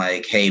wasn't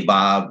like, hey,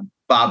 Bob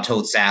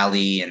told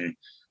Sally, and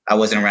I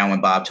wasn't around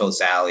when Bob told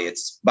Sally.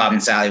 It's Bob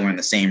and Sally were in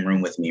the same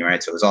room with me,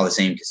 right? So it was all the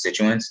same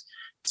constituents.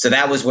 So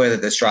that was where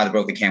the straw that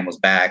broke the camel's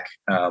back.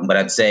 But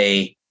I'd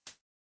say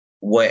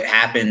what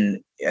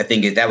happened, I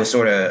think that was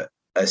sort of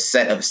a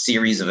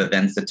series of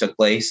events that took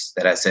place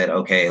that I said,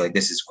 okay, like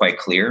this is quite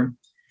clear.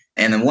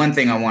 And the one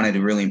thing I wanted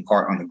to really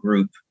impart on the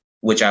group,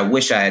 which I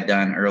wish I had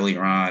done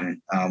earlier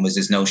on, was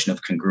this notion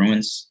of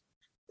congruence.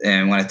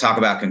 And when I talk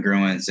about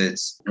congruence,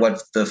 it's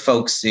what the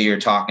folks that you're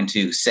talking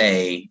to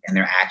say and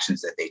their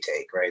actions that they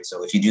take, right?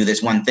 So if you do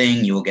this one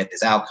thing, you will get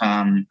this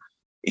outcome.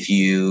 If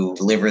you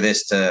deliver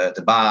this to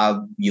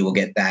Bob, you will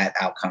get that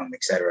outcome,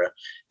 et cetera.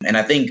 And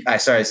I think I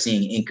started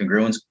seeing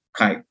incongruence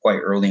quite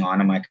early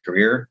on in my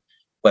career.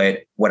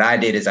 But what I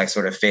did is I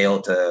sort of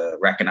failed to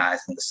recognize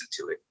and listen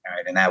to it.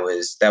 Right? And that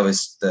was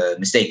the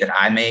mistake that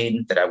I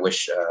made that I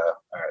wish the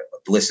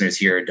listeners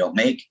here don't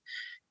make.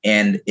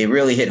 And it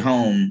really hit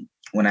home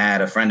when I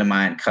had a friend of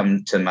mine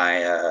come to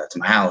my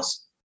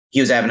house. He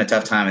was having a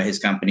tough time at his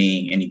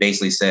company, and he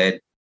basically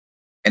said,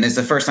 and it's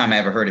the first time I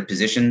ever heard it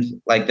positioned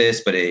like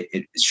this, but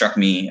it struck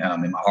me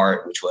in my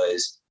heart, which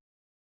was,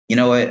 you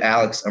know what,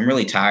 Alex, I'm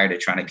really tired of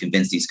trying to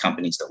convince these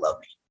companies to love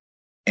me.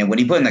 And when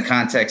he put in the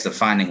context of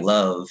finding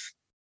love,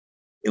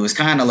 it was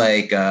kind of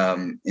like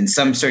in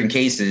some certain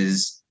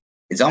cases,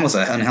 it's almost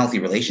an unhealthy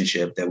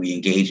relationship that we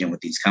engage in with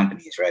these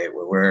companies, right?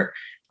 Where we're,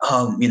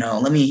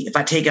 if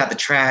I take out the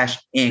trash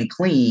and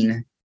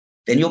clean,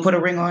 then you'll put a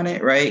ring on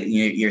it, right?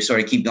 You're sort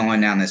of keep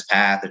going down this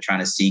path of trying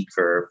to seek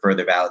for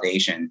further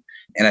validation.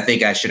 And I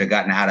think I should have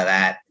gotten out of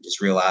that and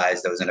just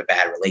realized I was in a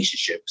bad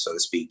relationship, so to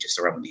speak, just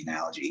to run the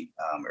analogy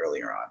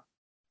earlier on.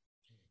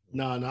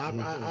 No,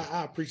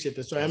 I appreciate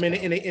this. So I mean,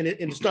 and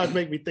it starts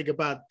making me think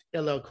about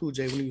LL Cool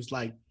J when he was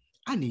like,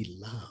 I need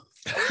love.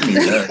 I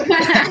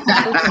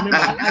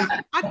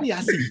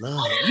see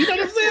love. You know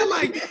what I'm saying?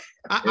 Like,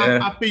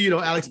 I feel,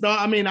 Alex. No,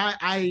 I mean,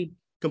 I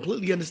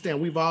completely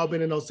understand. We've all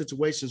been in those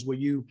situations where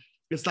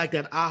it's like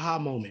that aha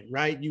moment,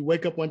 right? You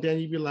wake up one day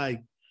and you be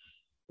like,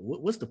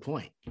 what's the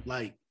point?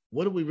 Like,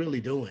 what are we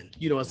really doing?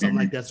 Or something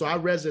like that. So I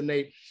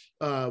resonate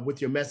with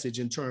your message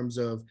in terms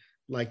of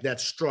like that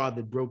straw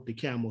that broke the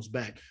camel's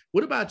back.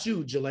 What about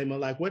you, Jelema?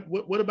 Like,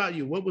 what about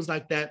you? What was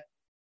like that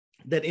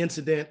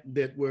incident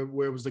that where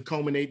it was the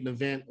culminating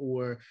event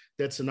or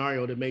that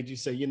scenario that made you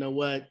say, you know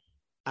what,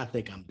 I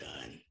think I'm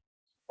done?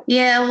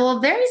 Yeah,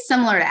 well, very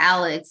similar to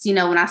Alex.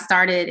 When I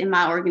started in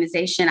my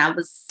organization, I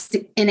was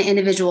in an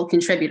individual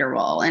contributor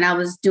role and I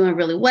was doing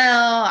really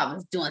well. I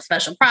was doing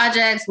special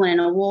projects, winning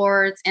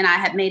awards, and I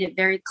had made it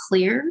very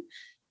clear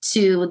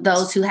to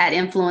those who had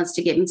influence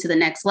to get me to the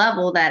next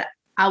level that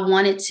I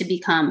wanted to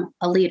become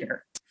a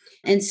leader.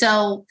 And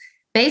so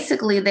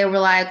basically they were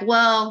like,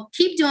 well,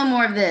 keep doing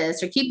more of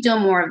this or keep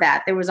doing more of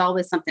that. There was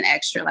always something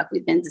extra, like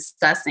we've been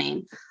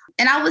discussing.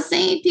 And I was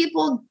seeing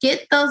people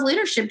get those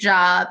leadership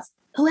jobs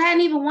who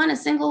hadn't even won a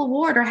single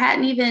award or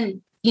hadn't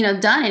even,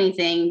 done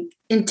anything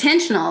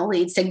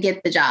intentionally to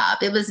get the job.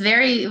 It was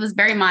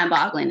very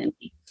mind-boggling to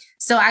me.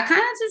 So I kind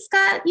of just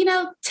got,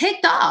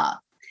 ticked off.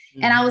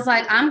 Mm-hmm. And I was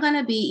like, I'm going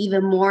to be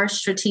even more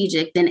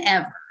strategic than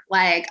ever.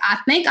 Like, I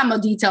think I'm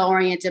a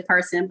detail-oriented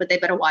person, but they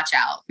better watch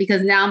out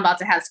because now I'm about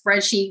to have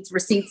spreadsheets,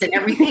 receipts, and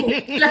everything.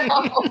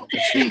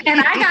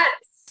 And I got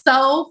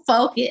so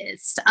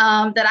focused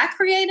that I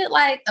created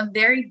like a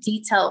very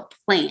detailed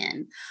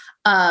plan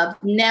of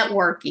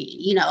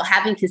networking,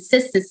 having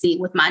consistency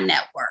with my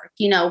network,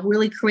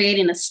 really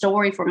creating a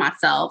story for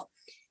myself.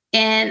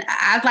 And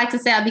I'd like to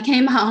say I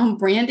became my own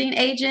branding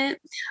agent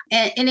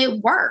and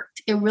it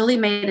worked. It really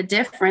made a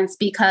difference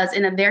because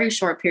in a very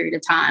short period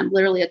of time,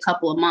 literally a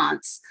couple of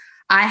months,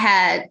 I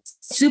had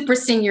super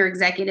senior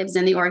executives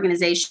in the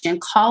organization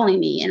calling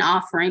me and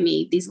offering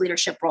me these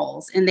leadership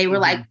roles. And they were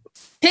like,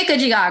 pick a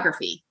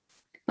geography.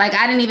 Like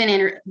I didn't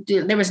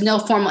even there was no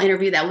formal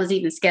interview that was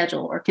even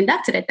scheduled or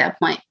conducted at that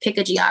point. Pick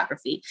a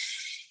geography.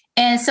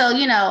 And so,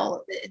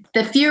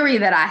 the fury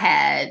that I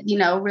had,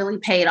 really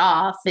paid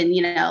off. And,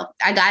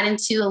 I got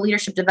into a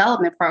leadership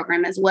development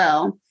program as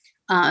well.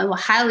 It was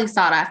a highly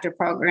sought after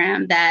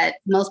program that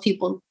most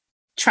people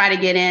try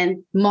to get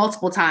in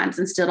multiple times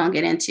and still don't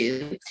get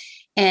into.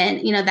 And,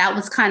 that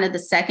was kind of the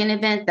second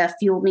event that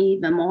fueled me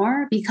even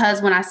more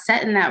because when I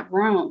sat in that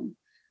room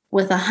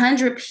with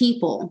 100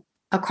 people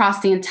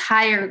across the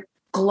entire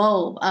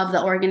globe of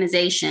the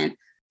organization,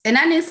 and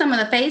I knew some of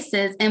the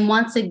faces. And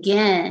once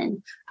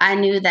again, I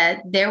knew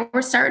that there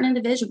were certain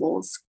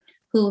individuals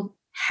who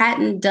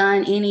hadn't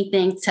done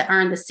anything to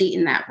earn the seat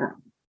in that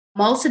room.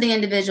 Most of the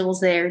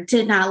individuals there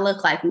did not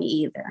look like me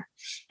either.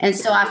 And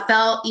so I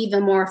felt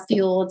even more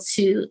fueled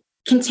to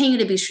continue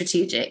to be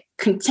strategic,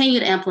 continue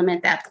to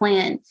implement that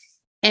plan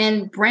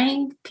and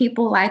bring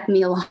people like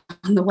me along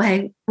the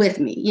way with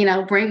me,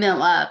 bring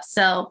them up.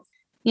 So,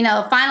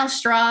 final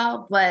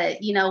straw, but,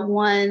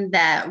 one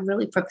that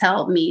really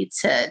propelled me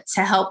to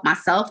help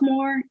myself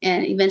more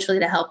and eventually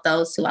to help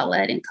those who I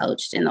led and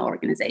coached in the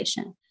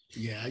organization.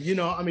 Yeah.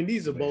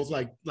 These are both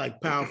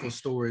like powerful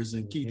stories.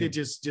 And Keith, it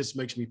just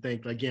makes me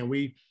think,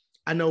 again,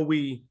 I know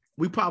we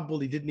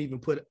probably didn't even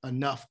put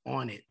enough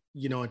on it,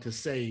 to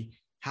say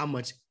how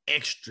much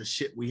extra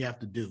shit we have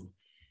to do.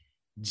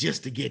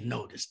 just to get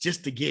noticed,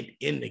 just to get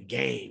in the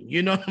game.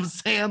 You know what I'm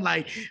saying?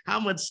 Like how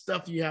much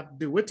stuff you have to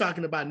do. We're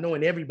talking about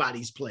knowing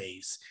everybody's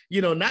plays,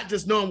 you know, not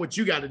just knowing what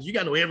you got to do. You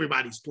got to know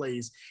everybody's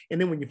plays.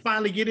 And then when you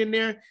finally get in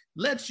there,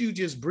 let you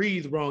just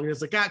breathe wrong. And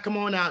it's like, God, come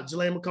on out.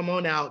 Jelema, come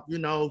on out. You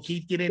know,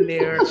 Keith, get in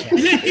there.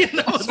 You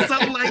know,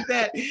 something like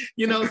that.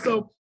 You know,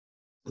 so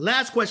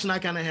last question I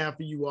kind of have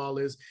for you all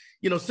is,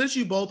 you know, since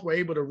you both were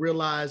able to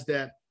realize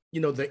that, you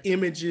know, the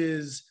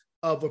images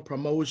of a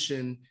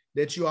promotion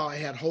that you all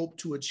had hoped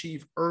to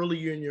achieve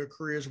earlier in your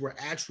careers were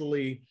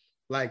actually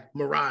like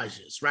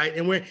mirages, right?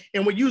 And we're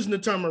using the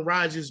term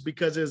mirages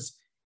because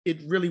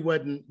it really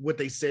wasn't what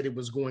they said it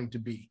was going to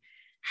be.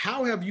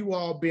 How have you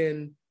all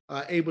been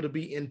able to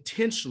be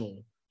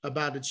intentional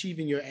about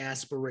achieving your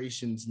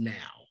aspirations now,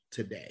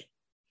 today?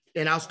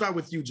 And I'll start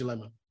with you,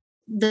 Jelema.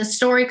 The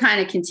story kind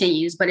of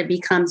continues, but it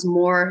becomes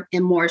more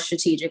and more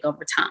strategic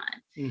over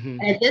time. Mm-hmm.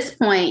 And at this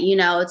point, you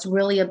know, it's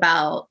really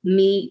about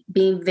me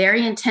being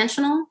very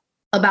intentional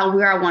about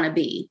where I want to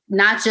be,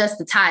 not just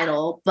the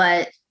title,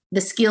 but the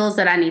skills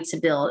that I need to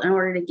build in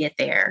order to get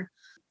there.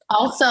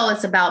 Also,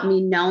 it's about me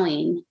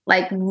knowing,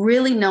 like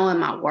really knowing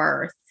my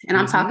worth. And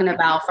I'm talking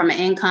about from an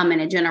income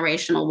and a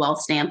generational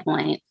wealth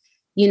standpoint.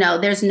 You know,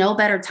 there's no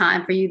better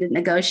time for you to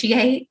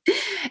negotiate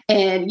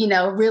and, you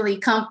know, really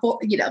come for,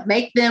 you know,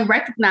 make them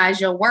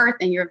recognize your worth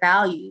and your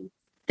value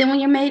than when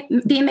you're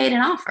being made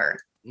an offer.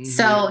 Mm-hmm.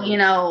 So, you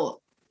know,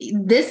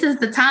 this is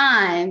the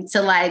time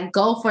to like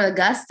go for the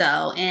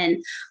gusto.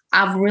 And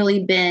I've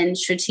really been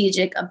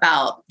strategic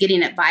about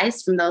getting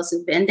advice from those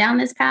who've been down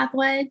this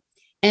pathway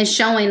and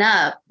showing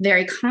up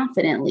very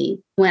confidently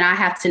when I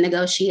have to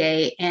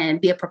negotiate and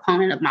be a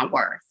proponent of my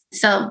worth.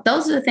 So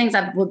those are the things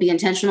I would be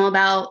intentional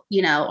about,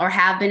 you know, or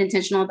have been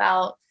intentional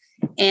about.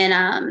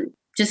 And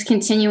just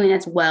continuing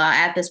as well, I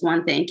add this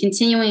one thing,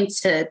 continuing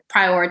to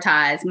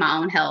prioritize my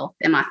own health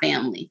and my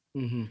family.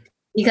 Mm-hmm.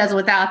 Because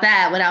without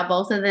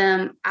both of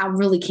them, I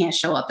really can't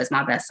show up as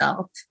my best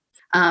self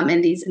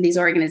in these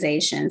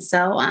organizations.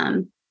 So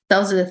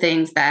those are the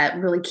things that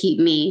really keep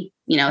me,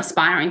 you know,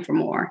 aspiring for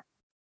more.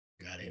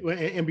 Got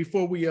it. And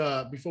before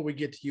we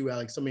get to you,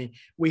 Alex, I mean,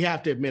 we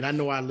have to admit, I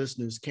know our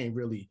listeners can't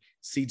really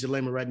see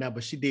Jelema right now,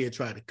 but she did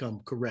try to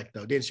come correct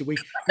though, didn't she? We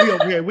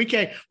over here, we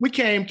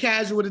came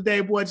casual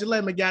today, boy.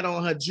 Jelema got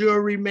on her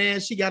jewelry,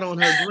 man. She got on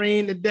her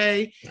green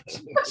today.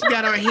 She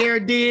got her hair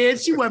did.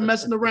 She wasn't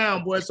messing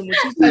around, boy. So when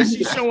she says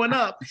she's showing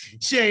up,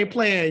 she ain't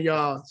playing,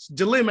 y'all.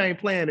 Jelema ain't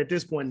playing at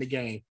this point in the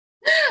game.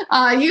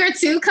 You're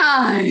too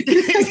kind.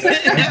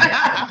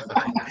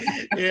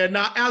 Yeah.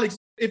 Now, Alex,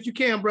 if you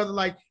can, brother,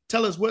 like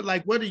tell us what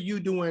are you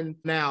doing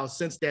now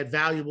since that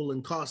valuable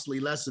and costly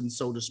lesson,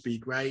 so to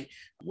speak, right?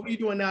 What are you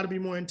doing now to be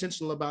more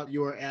intentional about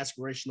your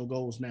aspirational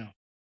goals now?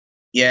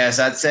 Yes,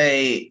 I'd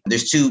say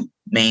there's two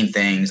main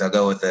things. I'll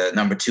go with the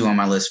number 2 on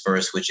my list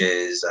first, which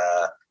is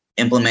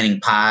implementing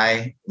PI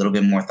a little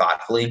bit more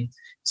thoughtfully.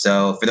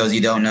 So for those of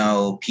you who don't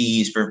know,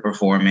 P is for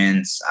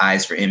performance, I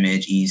is for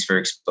image, E is for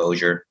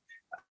exposure.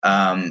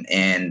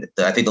 And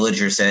I think the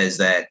literature says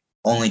that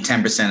only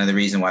 10% of the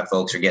reason why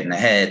folks are getting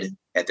ahead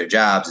at their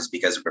jobs is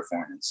because of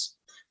performance.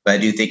 But I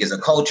do think as a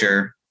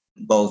culture,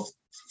 both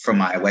from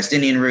my West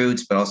Indian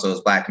roots, but also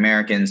as Black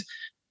Americans,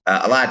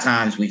 a lot of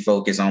times we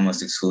focus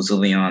almost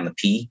exclusively on the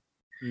P.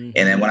 Mm-hmm.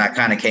 And then when I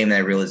kind of came to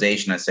that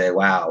realization, I said,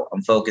 wow,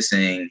 I'm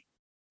focusing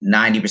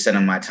 90%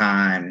 of my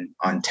time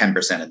on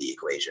 10% of the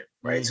equation,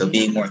 right? Mm-hmm. So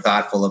being more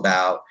thoughtful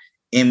about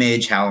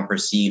image, how I'm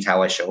perceived,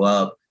 how I show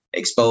up,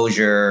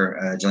 exposure.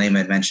 Jelema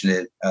had mentioned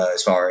it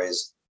as far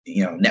as,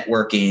 you know,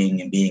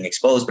 networking and being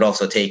exposed, but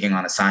also taking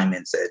on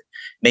assignments that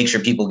make sure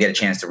people get a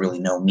chance to really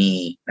know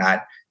me,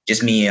 not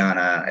just me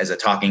as a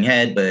talking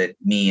head, but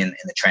me in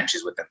the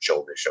trenches with them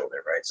shoulder to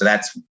shoulder, right? So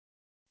that's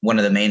one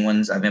of the main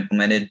ones I've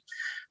implemented.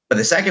 But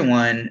the second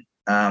one,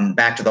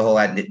 back to the whole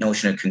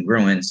notion of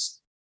congruence,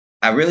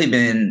 I've really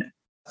been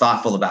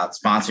thoughtful about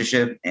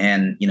sponsorship.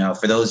 And, you know,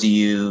 for those of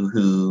you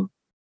who,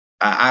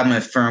 I'm a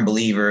firm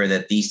believer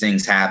that these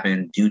things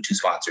happen due to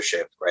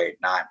sponsorship, right?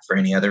 Not for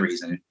any other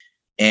reason.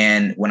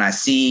 And when I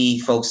see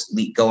folks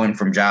going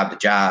from job to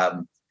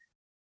job,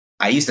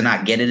 I used to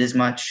not get it as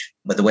much,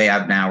 but the way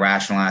I've now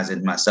rationalized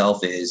it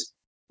myself is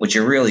what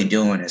you're really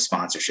doing is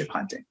sponsorship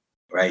hunting,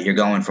 right? You're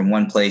going from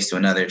one place to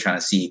another, trying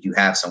to see if you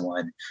have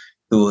someone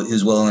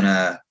who's willing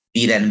to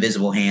be that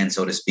invisible hand,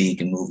 so to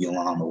speak, and move you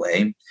along the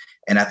way.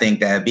 And I think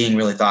that being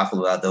really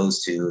thoughtful about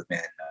those two have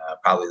been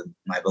probably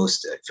my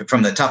most,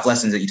 from the tough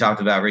lessons that you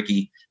talked about,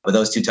 Ricky, but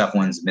those two tough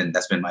ones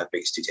that's been my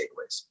biggest 2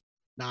 takeaways.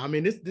 No, I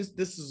mean, this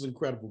is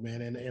incredible,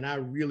 man. And I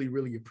really,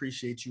 really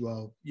appreciate you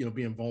all, you know,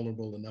 being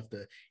vulnerable enough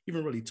to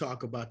even really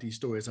talk about these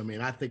stories. I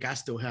mean, I think I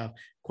still have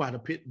quite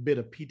a bit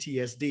of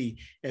PTSD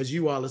as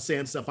you all are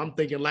saying stuff. I'm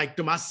thinking like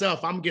to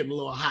myself, I'm getting a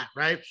little hot,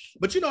 right?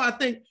 But, you know, I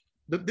think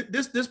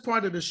this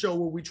part of the show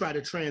where we try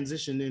to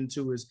transition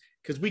into is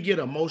because we get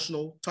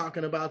emotional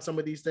talking about some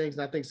of these things.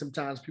 And I think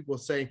sometimes people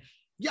say,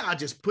 y'all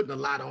just putting a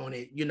lot on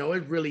it. You know,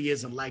 it really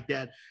isn't like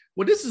that.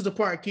 Well, this is the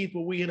part, Keith,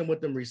 where we hit them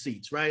with them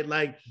receipts, right?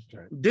 Like,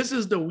 This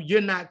is the you're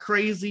not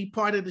crazy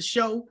part of the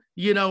show.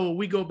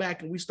 we go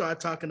back and we start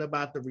talking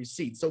about the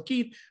receipts. So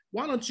Keith,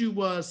 why don't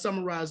you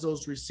summarize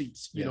those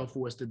receipts,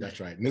 for us today?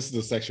 That's right. And this is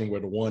the section where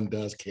the one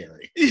does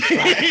carry. Right?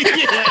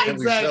 Yeah, exactly.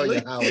 We show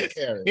you how it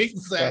carries.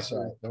 Exactly. That's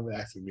right. Don't be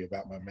asking me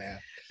about my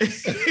math.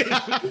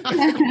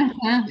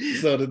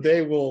 So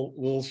today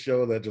we'll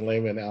show that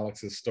Jelema and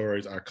Alex's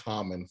stories are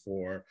common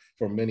for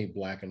many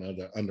Black and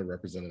other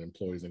underrepresented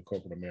employees in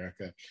corporate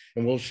America.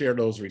 And we'll share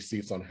those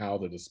receipts on how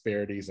the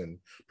disparities and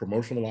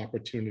promotional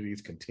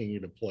opportunities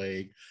continue to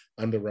plague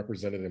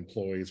underrepresented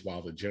employees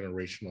while the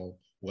generational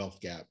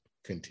wealth gap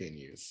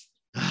continues.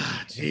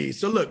 Geez.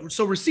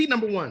 So receipt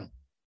number one,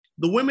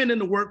 the Women in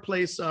the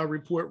Workplace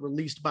report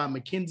released by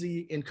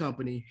McKinsey and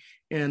Company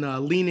and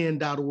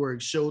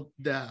leanin.org showed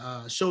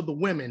the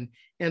women,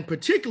 and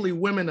particularly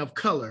women of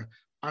color,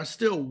 are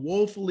still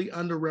woefully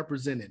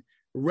underrepresented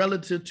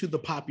relative to the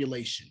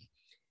population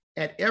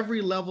at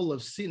every level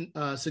of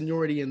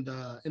seniority in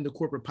the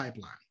corporate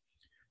pipeline.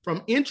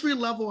 From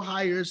entry-level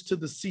hires to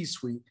the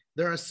C-suite,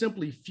 there are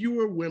simply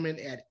fewer women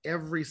at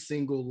every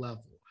single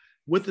level,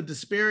 with the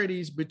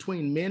disparities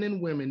between men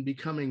and women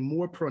becoming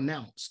more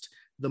pronounced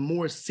the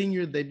more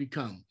senior they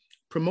become.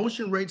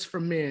 Promotion rates for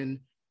men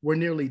were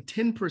nearly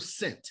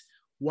 10%,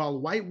 while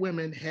white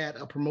women had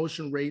a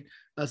promotion rate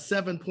of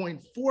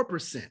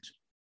 7.4%.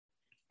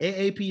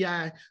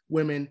 AAPI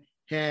women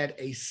had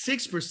a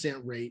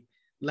 6% rate,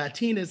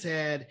 Latinas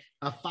had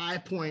a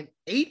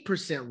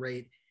 5.8%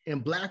 rate,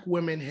 and Black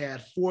women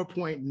had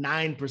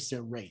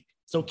 4.9% rate.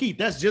 So Keith,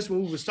 that's just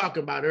what we was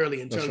talking about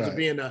earlier in terms of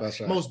being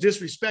the most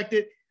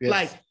disrespected. Yes.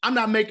 Like, I'm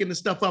not making this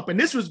stuff up. And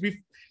this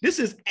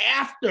is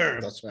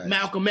after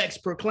Malcolm X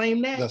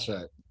proclaimed that. That's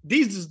right.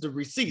 These is the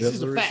receipts.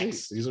 These are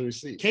facts. These are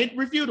receipts. Can't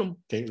refute them.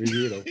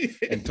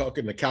 And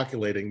talking to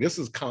calculating, this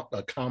is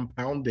a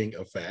compounding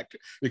effect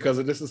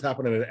because this is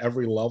happening at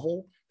every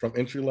level, from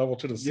entry level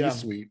to the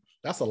C-suite.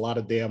 That's a lot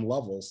of damn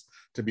levels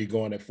to be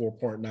going at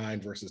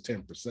 4.9 versus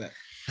 10%.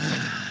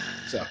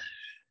 So,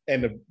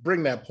 and to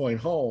bring that point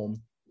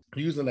home,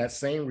 using that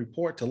same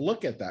report to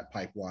look at that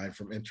pipeline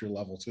from entry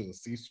level to the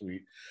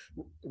C-suite,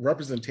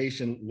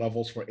 representation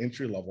levels for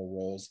entry level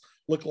roles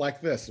look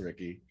like this,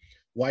 Ricky.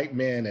 White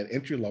men at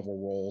entry level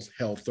roles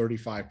held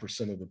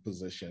 35% of the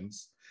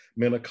positions,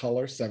 men of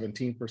color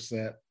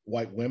 17%,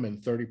 white women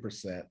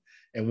 30%,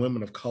 and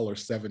women of color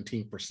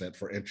 17%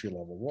 for entry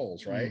level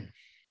roles, right?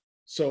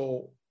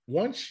 So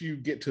once you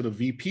get to the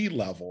VP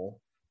level,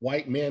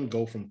 white men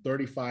go from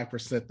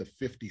 35% to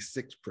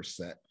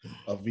 56%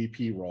 of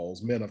VP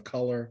roles, men of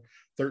color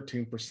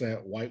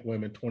 13%, white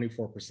women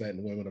 24%,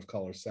 and women of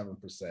color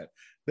 7%.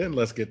 Then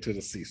let's get to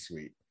the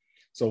C-suite.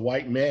 So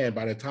white men,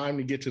 by the time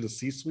you get to the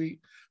C-suite,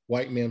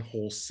 white men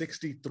hold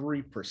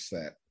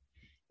 63%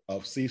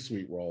 of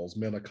C-suite roles,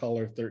 men of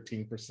color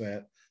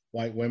 13%,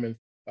 white women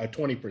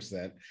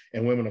 20%,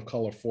 and women of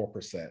color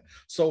 4%.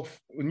 So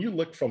when you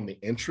look from the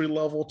entry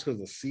level to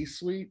the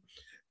C-suite,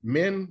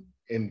 men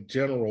in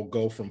general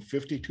go from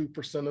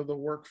 52% of the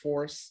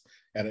workforce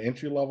at an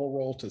entry level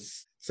role to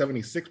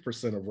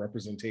 76% of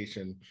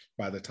representation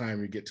by the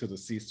time you get to the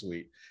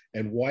C-suite.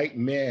 And white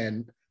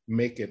men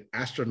make an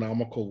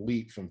astronomical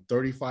leap from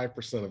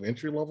 35% of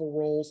entry level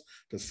roles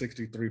to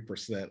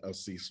 63% of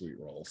C-suite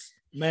roles.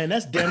 Man,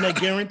 that's damn near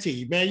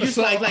guaranteed, man. You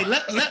so, like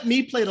let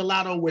me play the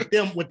lotto with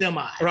them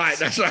eyes. Right,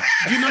 that's right.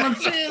 You know what I'm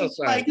saying? That's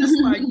right. Like,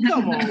 it's like,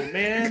 come on,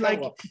 man.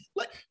 Like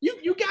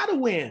you gotta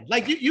win.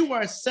 Like you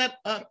are set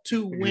up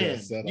to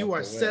win. You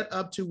are set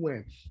up to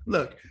win.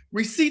 Look,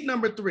 receipt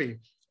number 3.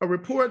 A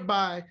report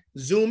by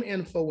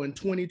ZoomInfo in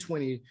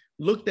 2020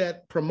 looked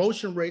at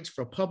promotion rates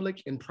for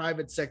public and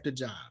private sector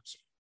jobs.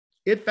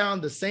 It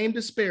found the same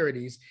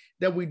disparities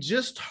that we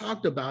just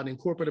talked about in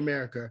corporate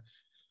America.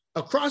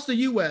 Across the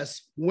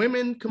US,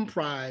 women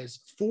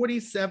comprise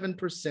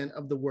 47%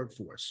 of the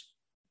workforce.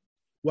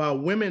 While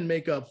women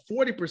make up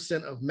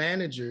 40% of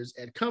managers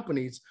at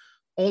companies,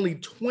 only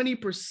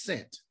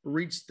 20%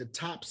 reach the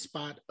top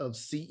spot of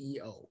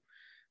CEO.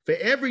 For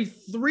every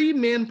 3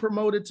 men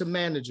promoted to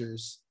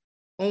managers,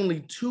 only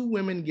 2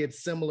 women get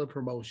similar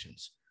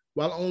promotions,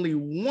 while only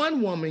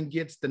 1 woman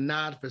gets the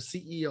nod for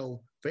CEO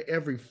for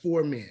every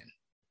 4 men.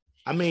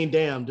 I mean,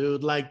 damn,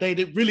 dude, like they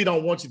really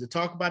don't want you to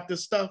talk about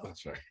this stuff.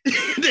 That's right.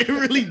 They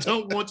really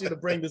don't want you to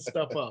bring this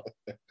stuff up.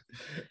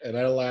 And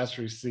our last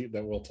receipt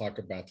that we'll talk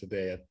about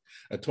today,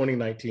 a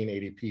 2019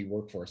 ADP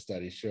workforce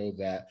study showed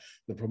that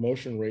the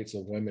promotion rates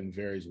of women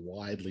varies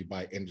widely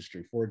by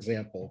industry. For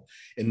example,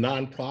 in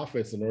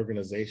nonprofits and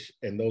organizations,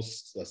 and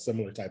those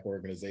similar type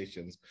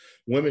organizations,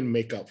 women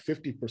make up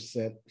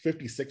 56%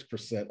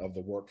 of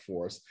the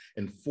workforce,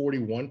 and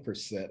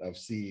 41% of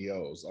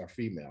CEOs are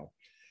female.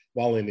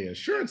 While in the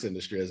insurance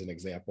industry, as an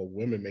example,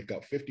 women make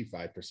up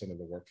 55% of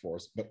the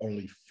workforce, but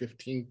only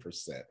 15%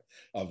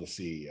 of the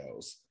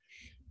CEOs.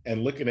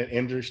 And looking at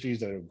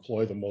industries that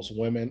employ the most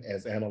women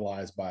as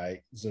analyzed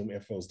by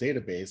ZoomInfo's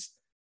database,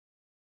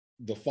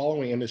 the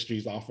following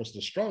industries offers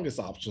the strongest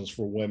options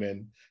for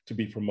women to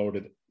be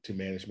promoted to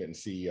management and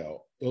CEO.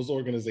 Those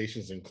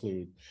organizations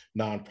include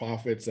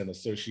nonprofits and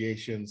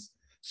associations,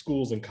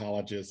 schools and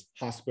colleges,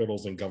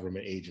 hospitals, and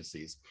government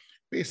agencies.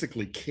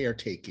 basically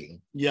caretaking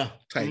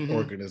type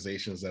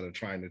organizations that are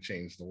trying to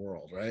change the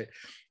world, right?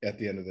 At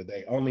the end of the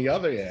day. On the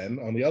other end,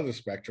 on the other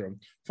spectrum,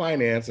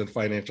 finance and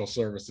financial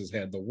services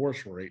had the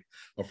worst rate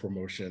of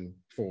promotion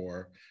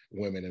for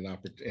women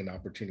and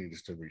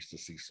opportunities to reach the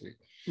C-suite.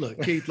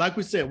 Look, Keith, like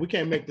we said, we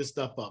can't make this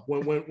stuff up.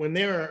 When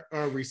there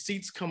are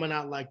receipts coming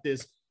out like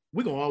this,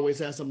 we're going to always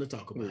have something to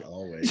talk about.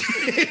 Always.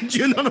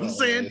 You know what I'm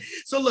saying?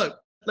 So look,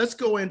 let's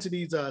go into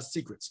these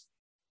secrets.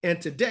 And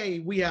today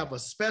we have a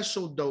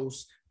special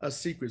dose of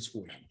secrets for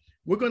you.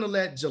 We're going to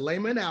let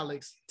Jelema and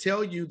Alex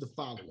tell you the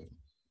following.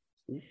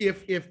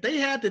 If they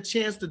had the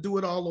chance to do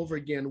it all over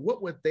again,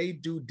 what would they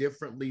do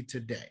differently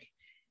today?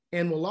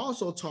 And we'll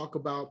also talk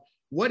about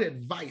what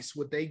advice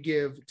would they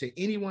give to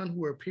anyone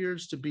who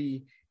appears to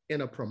be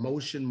in a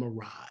promotion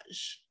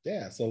mirage?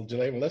 Yeah. So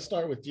Jelema, let's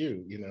start with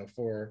you. You know,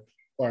 for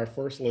our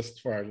first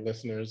list, for our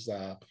listeners,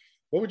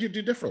 what would you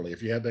do differently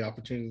if you had the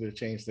opportunity to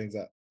change things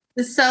up?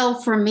 So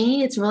for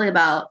me, it's really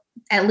about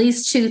at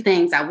least two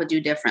things I would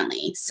do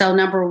differently. So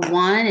number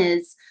one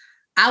is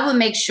I would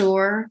make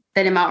sure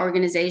that in my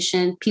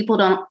organization, people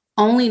don't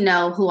only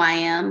know who I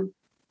am,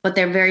 but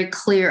they're very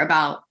clear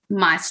about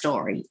my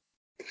story,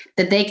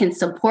 that they can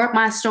support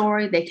my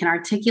story, they can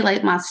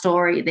articulate my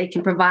story, they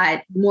can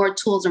provide more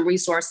tools and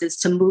resources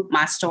to move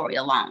my story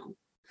along.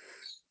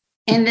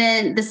 And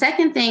then the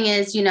second thing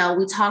is, you know,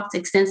 we talked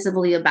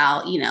extensively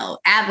about, you know,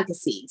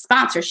 advocacy,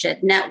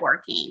 sponsorship,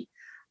 networking.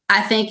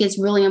 I think it's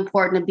really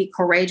important to be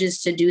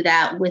courageous to do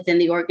that within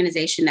the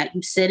organization that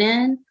you sit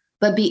in,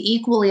 but be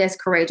equally as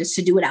courageous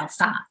to do it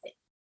outside.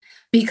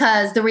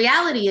 Because the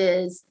reality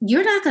is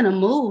you're not going to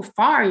move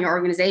far in your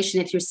organization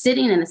if you're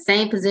sitting in the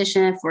same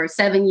position for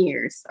 7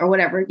 years or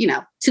whatever, you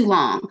know, too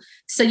long.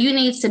 So you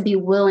need to be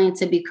willing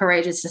to be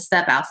courageous to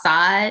step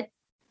outside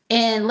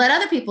and let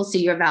other people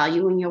see your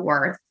value and your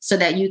worth so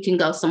that you can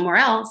go somewhere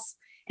else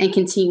and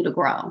continue to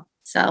grow.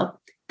 So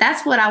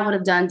that's what I would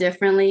have done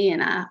differently.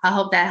 And I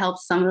hope that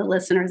helps some of the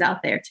listeners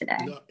out there today.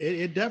 No,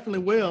 it definitely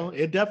will.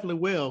 It definitely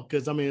will.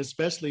 Because I mean,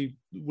 especially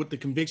with the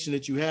conviction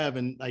that you have,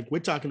 and like we're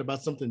talking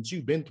about something that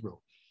you've been through.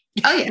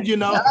 Oh yeah. You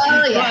know?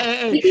 Oh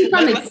yeah.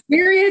 From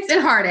experience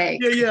and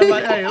heartache.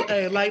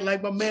 Yeah.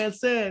 Like my man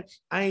said,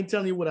 I ain't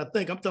telling you what I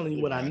think. I'm telling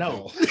you what I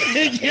know.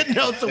 You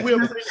know, so we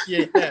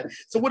appreciate that.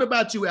 So what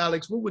about you,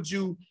 Alex? What would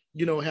you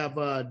have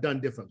done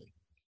differently?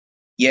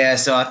 Yeah.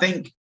 So I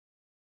think,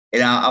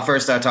 I'll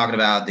first start talking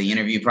about the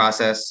interview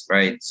process,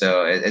 right?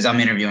 So as I'm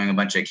interviewing a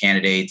bunch of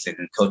candidates and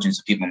coaching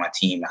some people on my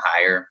team to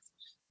hire,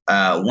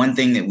 one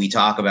thing that we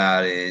talk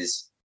about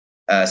is,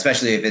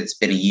 especially if it's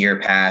been a year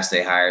past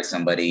they hired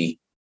somebody,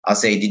 I'll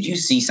say, did you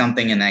see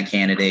something in that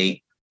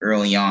candidate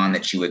early on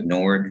that you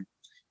ignored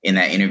in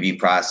that interview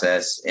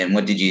process? And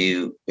what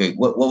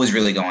was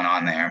really going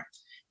on there?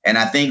 And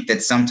I think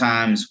that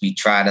sometimes we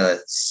try to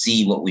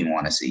see what we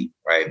want to see,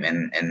 right?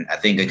 And I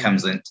think it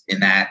comes in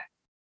that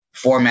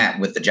format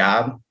with the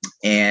job.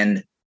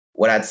 And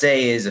what I'd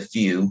say is a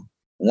few.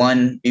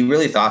 One, be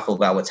really thoughtful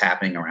about what's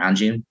happening around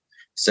you.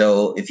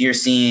 So if you're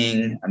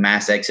seeing a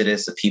mass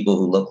exodus of people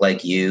who look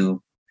like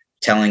you,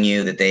 telling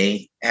you that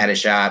they had a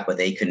shot, but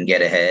they couldn't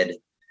get ahead,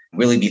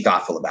 really be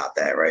thoughtful about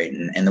that, right?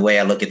 And the way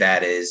I look at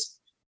that is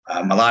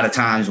a lot of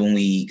times when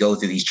we go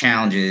through these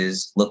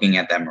challenges, looking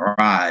at that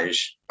mirage,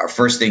 our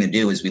first thing to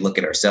do is we look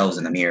at ourselves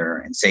in the mirror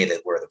and say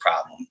that we're the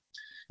problem.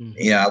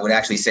 Mm-hmm. I would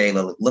actually say,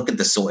 look at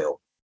the soil.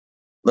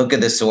 Look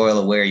at the soil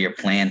of where you're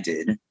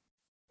planted,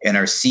 and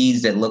are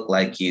seeds that look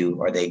like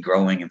you, are they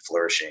growing and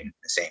flourishing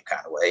the same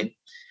kind of way?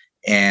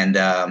 And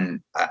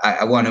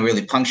I want to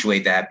really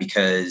punctuate that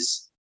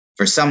because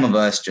for some of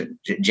us,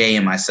 Jay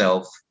and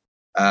myself,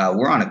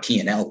 we're on a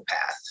P&L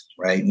path,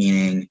 right?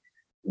 Meaning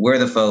we're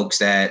the folks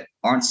that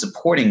aren't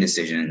supporting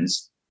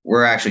decisions.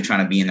 We're actually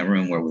trying to be in the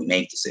room where we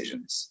make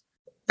decisions.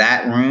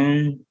 That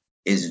room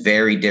is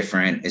very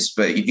different.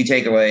 But if you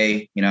take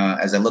away,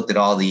 as I looked at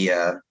all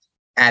the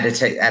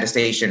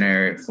attestation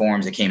or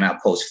forms that came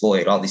out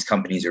post-Floyd, all these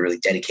companies are really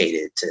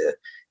dedicated to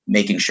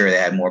making sure they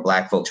have more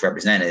Black folks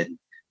represented.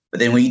 But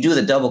then when you do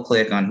the double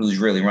click on who's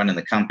really running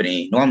the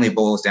company, normally it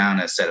boils down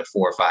to a set of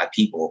 4 or 5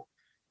 people.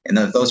 And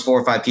if those 4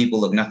 or 5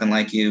 people look nothing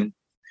like you,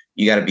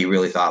 you got to be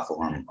really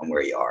thoughtful on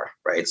where you are,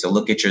 right? So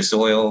look at your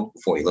soil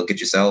before you look at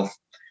yourself.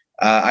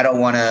 I don't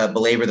want to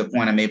belabor the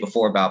point I made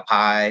before about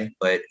pie,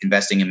 but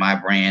investing in my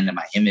brand and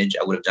my image,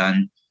 I would have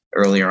done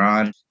earlier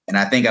on. And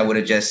I think I would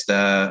have just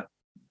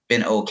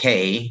been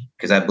okay,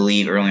 because I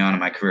believe early on in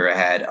my career, I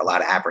had a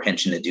lot of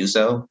apprehension to do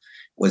so,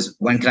 was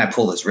when can I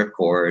pull this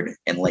ripcord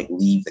and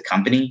leave the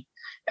company?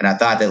 And I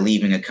thought that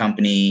leaving a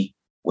company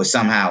was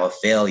somehow a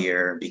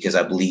failure because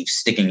I believe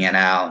sticking it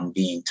out and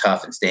being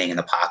tough and staying in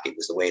the pocket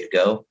was the way to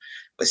go.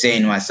 But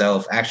saying to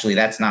myself, actually,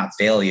 that's not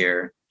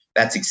failure.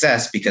 That's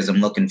success, because I'm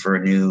looking for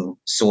a new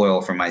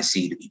soil for my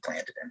seed to be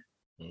planted in.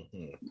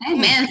 Mm-hmm.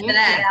 Amen to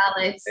that,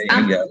 Alex. There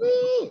you go.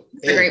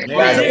 It's a great point.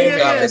 Guys, I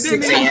woke up at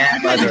 6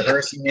 a.m. I was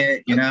rehearsing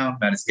it,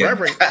 Not as good.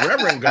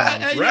 Reverend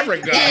God.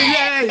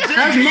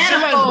 Yeah,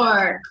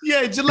 metaphor.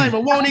 Yeah,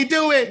 Jelema, won't he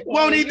do it?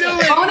 Won't he do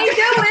it? Won't he do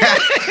it?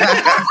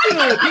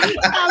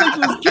 Alex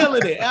was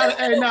killing it.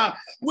 Hey, now,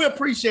 We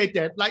appreciate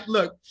that. Like,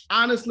 look,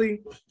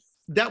 honestly,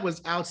 that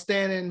was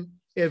outstanding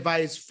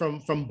advice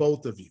from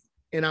both of you.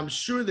 And I'm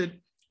sure that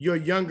your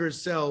younger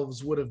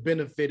selves would have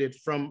benefited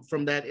from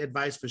that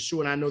advice for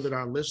sure. And I know that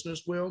our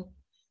listeners will.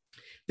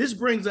 This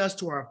brings us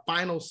to our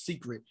final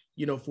secret,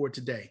 for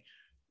today.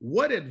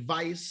 What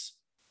advice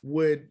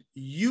would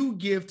you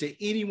give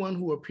to anyone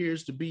who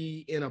appears to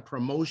be in a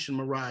promotion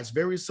mirage?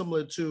 Very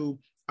similar to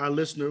our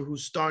listener who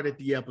started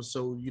the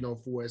episode,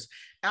 for us.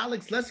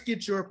 Alex, let's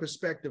get your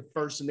perspective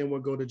first, and then we'll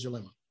go to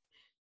Jalema.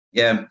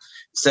 Yeah.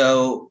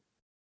 So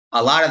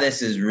a lot of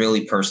this is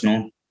really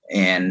personal.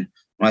 And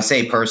when I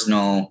say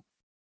personal,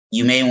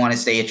 you may want to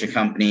stay at your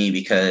company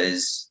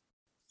because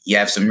you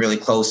have some really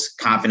close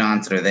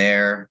confidants that are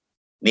there.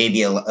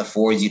 Maybe it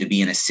affords you to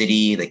be in a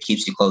city that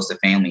keeps you close to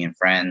family and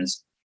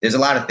friends. There's a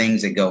lot of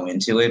things that go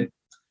into it.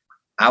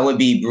 I would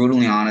be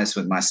brutally honest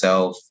with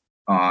myself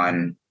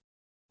on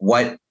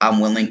what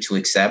I'm willing to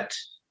accept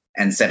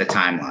and set a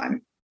timeline.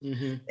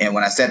 Mm-hmm. And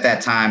when I set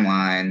that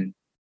timeline,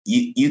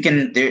 you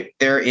can,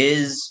 there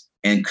is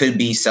and could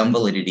be some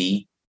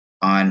validity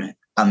on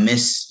a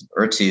miss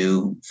or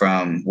two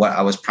from what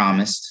I was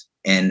promised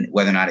and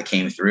whether or not it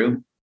came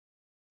through.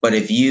 But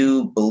if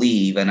you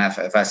believe, and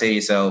if I say to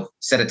yourself,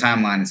 set a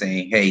timeline and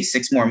say, hey,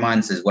 6 more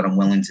months is what I'm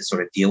willing to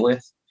sort of deal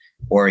with,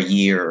 or a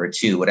year or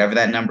 2, whatever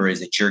that number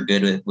is that you're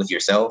good with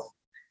yourself,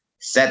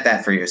 set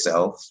that for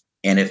yourself.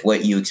 And if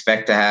what you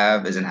expect to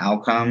have as an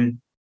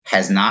outcome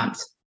has not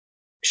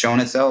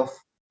shown itself,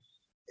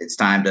 it's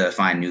time to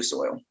find new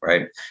soil,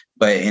 right?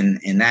 But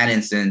in that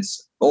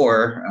instance,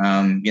 or,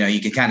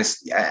 you could kind of,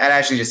 I'd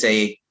actually just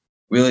say,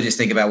 really just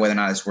think about whether or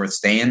not it's worth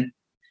staying.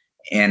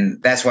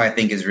 And that's why I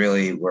think is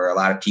really where a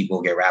lot of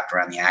people get wrapped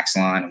around the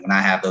axle on. And when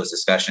I have those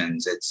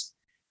discussions,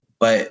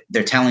 but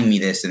they're telling me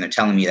this and they're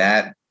telling me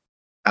that.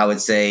 I would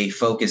say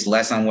focus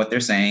less on what they're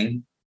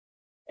saying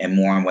and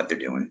more on what they're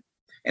doing.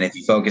 And if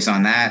you focus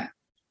on that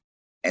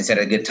and set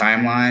a good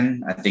timeline,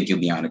 I think you'll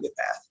be on a good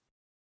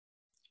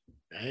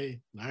path.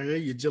 Hey, I hear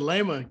you.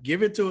 Jalema,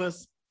 give it to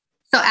us.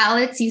 So,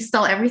 Alex, you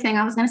stole everything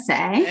I was going to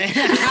say.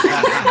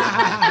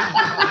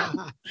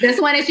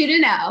 Just wanted you to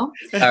know.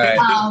 All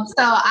right.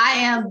 So I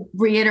am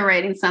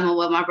reiterating some of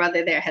what my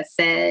brother there has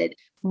said,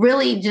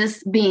 really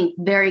just being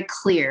very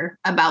clear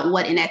about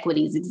what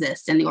inequities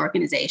exist in the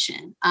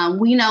organization.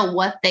 We know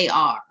what they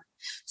are.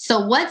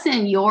 So what's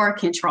in your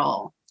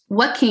control?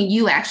 What can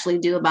you actually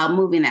do about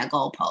moving that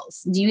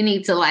goalpost? Do you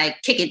need to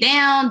kick it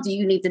down? Do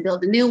you need to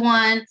build a new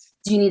one?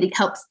 Do you need to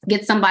help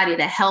get somebody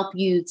to help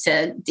you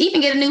to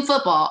even get a new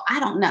football? I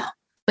don't know.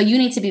 But you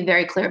need to be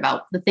very clear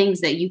about the things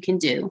that you can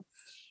do.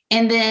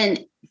 And then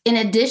in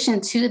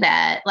addition to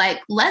that,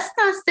 let's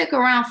not stick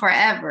around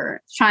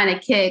forever trying to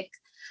kick,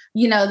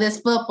 this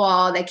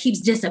football that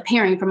keeps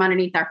disappearing from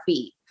underneath our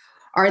feet,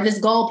 or this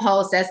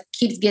goalpost that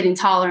keeps getting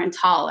taller and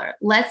taller.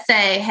 Let's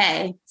say,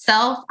 hey,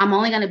 self, I'm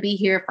only going to be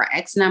here for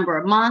X number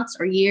of months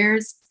or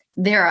years.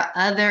 There are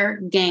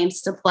other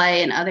games to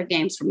play and other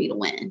games for me to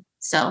win.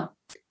 So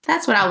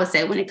that's what I would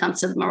say when it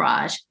comes to the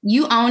Mirage.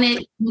 You own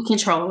it, you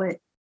control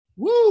it.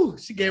 Woo!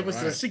 She gave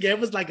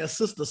us like a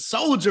sister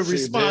soldier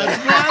response.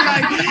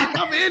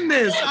 I'm in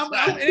this.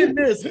 I'm in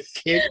this.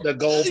 Kick the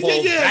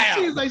goalpost. Yeah,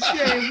 she's like, she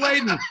ain't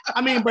waiting.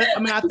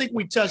 I think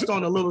we touched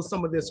on a little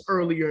some of this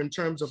earlier in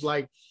terms of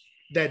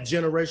that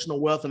generational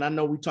wealth. And I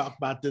know we talk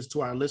about this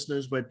to our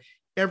listeners, but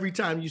every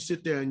time you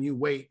sit there and you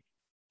wait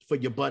for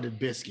your buttered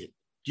biscuit,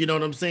 you know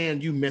what I'm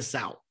saying? You miss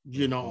out,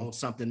 on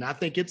something. I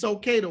think it's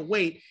okay to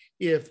wait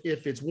if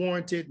it's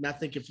warranted. And I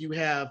think if you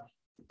have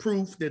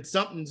proof that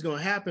something's going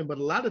to happen, but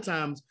a lot of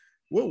times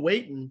we're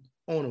waiting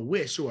on a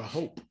wish or a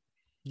hope,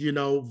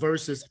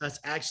 versus us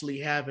actually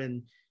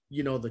having,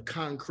 the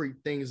concrete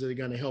things that are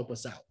going to help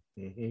us out.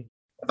 Mm-hmm.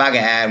 If I could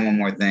add one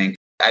more thing,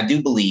 I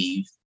do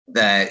believe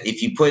that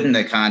if you put in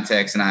the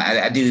context, and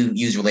I do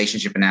use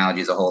relationship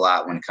analogies a whole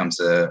lot when it comes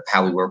to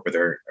how we work with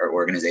our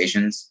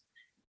organizations.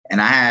 And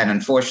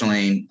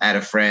unfortunately, I had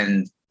a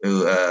friend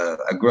who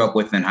I grew up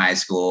with in high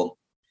school.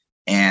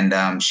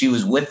 And she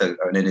was with an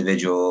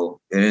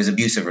individual. It was an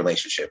abusive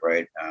relationship,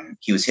 right?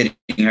 He was hitting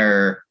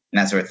her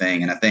and that sort of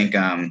thing. And I think,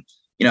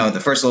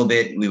 the first little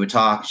bit we would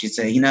talk, she'd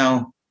say,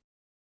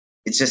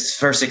 it's just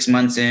first 6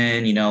 months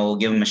in, we'll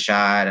give him a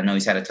shot. I know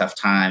he's had a tough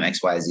time,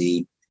 X, Y,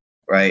 Z,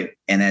 right?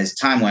 And as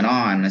time went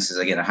on, this is,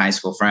 again, a high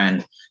school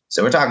friend.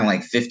 So we're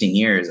talking 15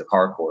 years of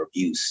hardcore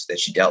abuse that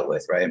she dealt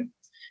with, right?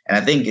 And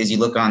I think as you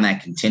look on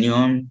that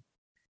continuum,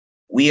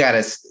 we got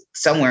to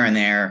somewhere in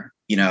there,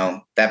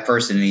 that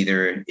person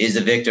either is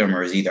a victim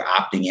or is either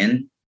opting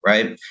in,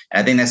 right? And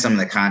I think that's some of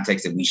the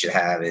context that we should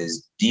have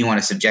is, do you want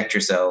to subject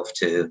yourself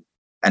to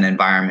an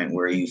environment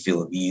where you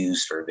feel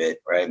abused for a bit,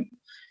 right?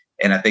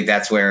 And I think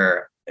that's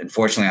where,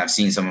 unfortunately, I've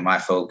seen some of my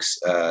folks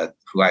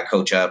who I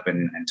coach up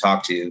and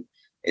talk to,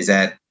 is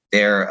that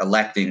they're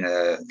electing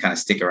to kind of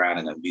stick around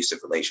in an abusive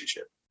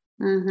relationship.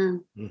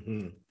 Mm-hmm.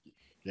 Mm-hmm.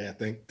 Yeah,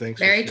 thanks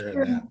very for sharing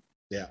true. that.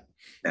 Yeah,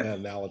 that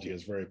analogy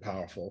is very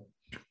powerful.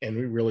 And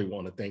we really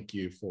want to thank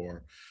you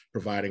for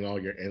providing all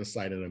your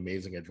insight and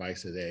amazing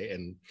advice today.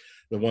 And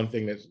the one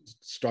thing that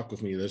struck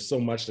with me, there's so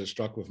much that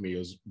struck with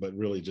me, but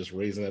really just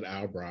raising an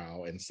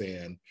eyebrow and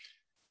saying,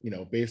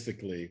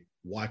 basically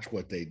watch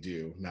what they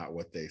do, not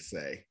what they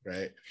say,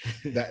 right?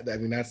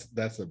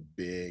 That's a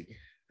big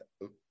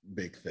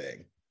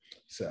thing.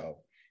 So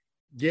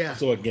yeah.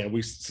 So again,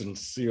 we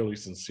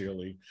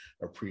sincerely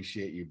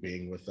appreciate you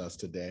being with us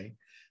today,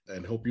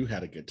 and hope you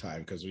had a good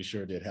time, because we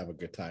sure did have a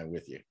good time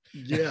with you.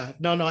 Yeah,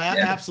 no,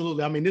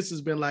 absolutely. I mean, this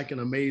has been like an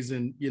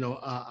amazing,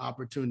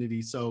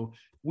 opportunity. So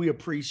we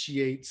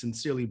appreciate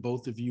sincerely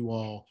both of you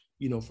all,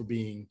 for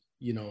being,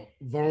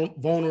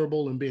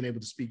 vulnerable and being able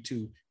to speak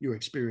to your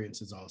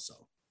experiences also.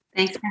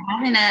 Thanks for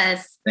having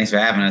us. Thanks for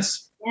having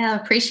us. Yeah,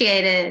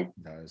 appreciate it.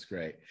 That was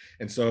great.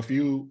 And so if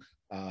you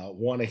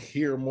want to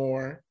hear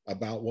more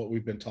about what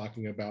we've been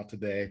talking about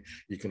today,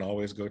 you can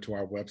always go to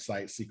our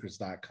website,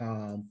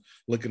 secrets.com.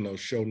 Look in those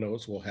show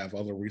notes. We'll have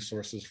other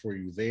resources for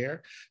you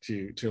there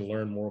to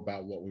learn more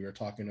about what we were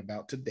talking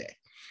about today.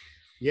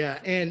 Yeah.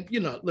 And,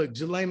 look,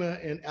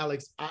 Jelena and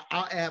Alex,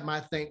 I'll add my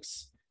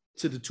thanks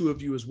to the two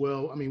of you as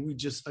well. I mean,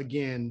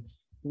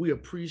 we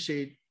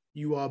appreciate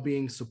you all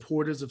being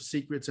supporters of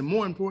Secrets, and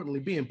more importantly,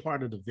 being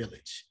part of the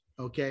village.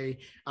 Okay.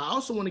 I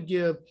also want to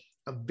give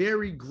a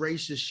very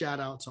gracious shout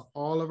out to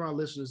all of our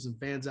listeners and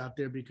fans out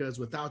there, because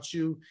without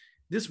you,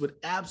 this would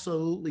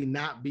absolutely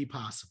not be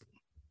possible.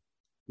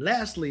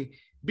 Lastly,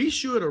 be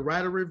sure to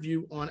write a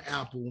review on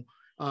Apple.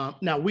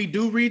 Now, we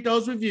do read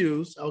those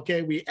reviews.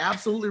 Okay, we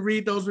absolutely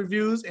read those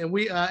reviews, and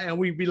we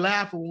be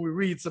laughing when we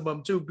read some of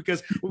them too,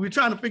 because we're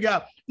trying to figure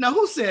out now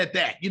who said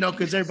that,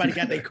 because everybody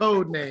got their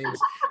code names.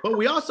 But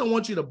we also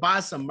want you to buy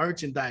some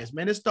merchandise,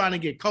 man. It's starting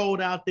to get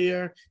cold out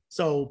there,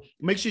 so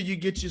make sure you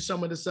get you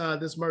some of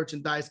this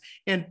merchandise,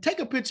 and take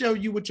a picture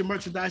of you with your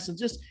merchandise and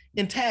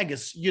tag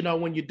us,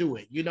 when you do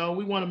it. We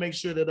want to make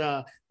sure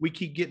that we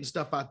keep getting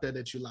stuff out there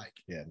that you like.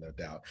 Yeah, no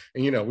doubt.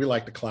 And we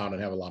like to clown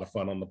and have a lot of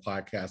fun on the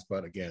podcast,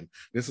 but again,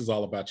 this is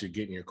all about you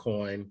getting your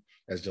coin.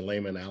 As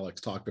Jelena and Alex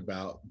talked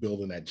about,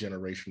 building that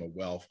generational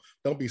wealth.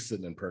 Don't be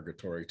sitting in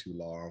purgatory too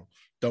long.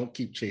 Don't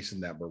keep chasing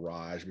that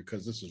mirage,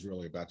 because this is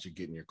really about you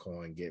getting your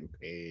coin, getting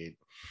paid,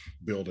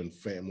 building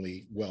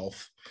family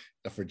wealth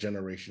for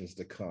generations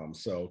to come.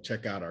 So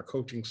check out our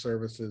coaching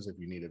services. If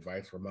you need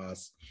advice from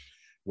us,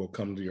 we'll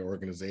come to your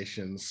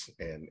organizations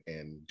and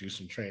do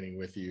some training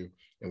with you.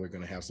 And we're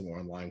going to have some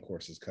online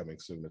courses coming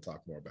soon to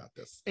talk more about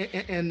this.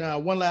 And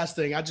one last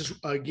thing, I just,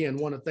 again,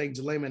 want to thank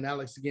Jelena and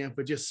Alex again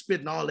for just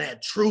spitting all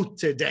that truth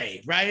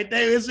today, right?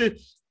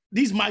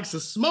 These mics are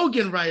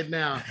smoking right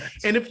now.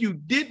 And if you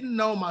didn't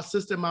know my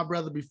sister and my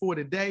brother before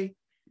today,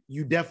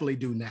 you definitely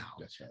do now.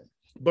 That's right.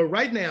 But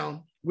right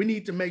now, we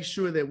need to make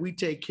sure that we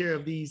take care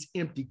of these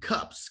empty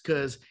cups,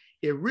 because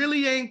it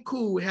really ain't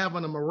cool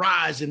having a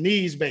mirage in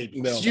these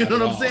babies. No, you know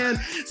what I'm all. saying?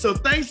 So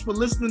thanks for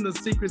listening to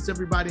Secrets,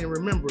 everybody. And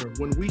remember,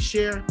 when we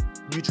share,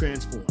 you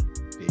transform.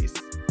 Peace.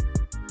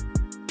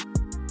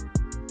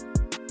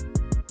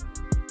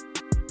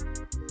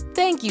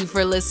 Thank you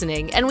for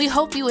listening, and we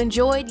hope you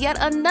enjoyed yet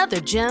another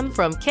gem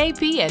from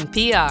KP and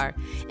PR.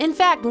 In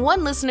fact,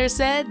 one listener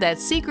said that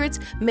Secrets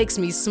makes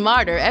me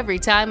smarter every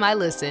time I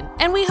listen,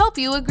 and we hope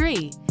you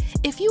agree.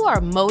 If you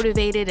are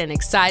motivated and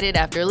excited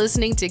after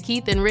listening to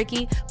Keith and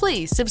Ricky,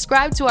 please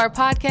subscribe to our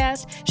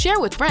podcast, share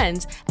with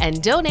friends, and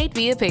donate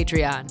via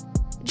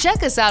Patreon.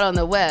 Check us out on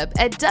the web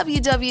at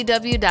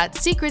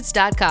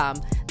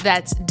www.secrets.com.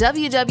 That's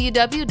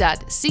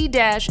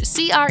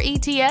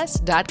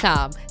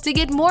www.c-crets.com to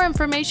get more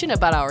information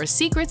about our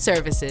secret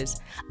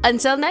services.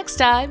 Until next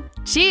time,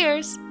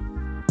 cheers!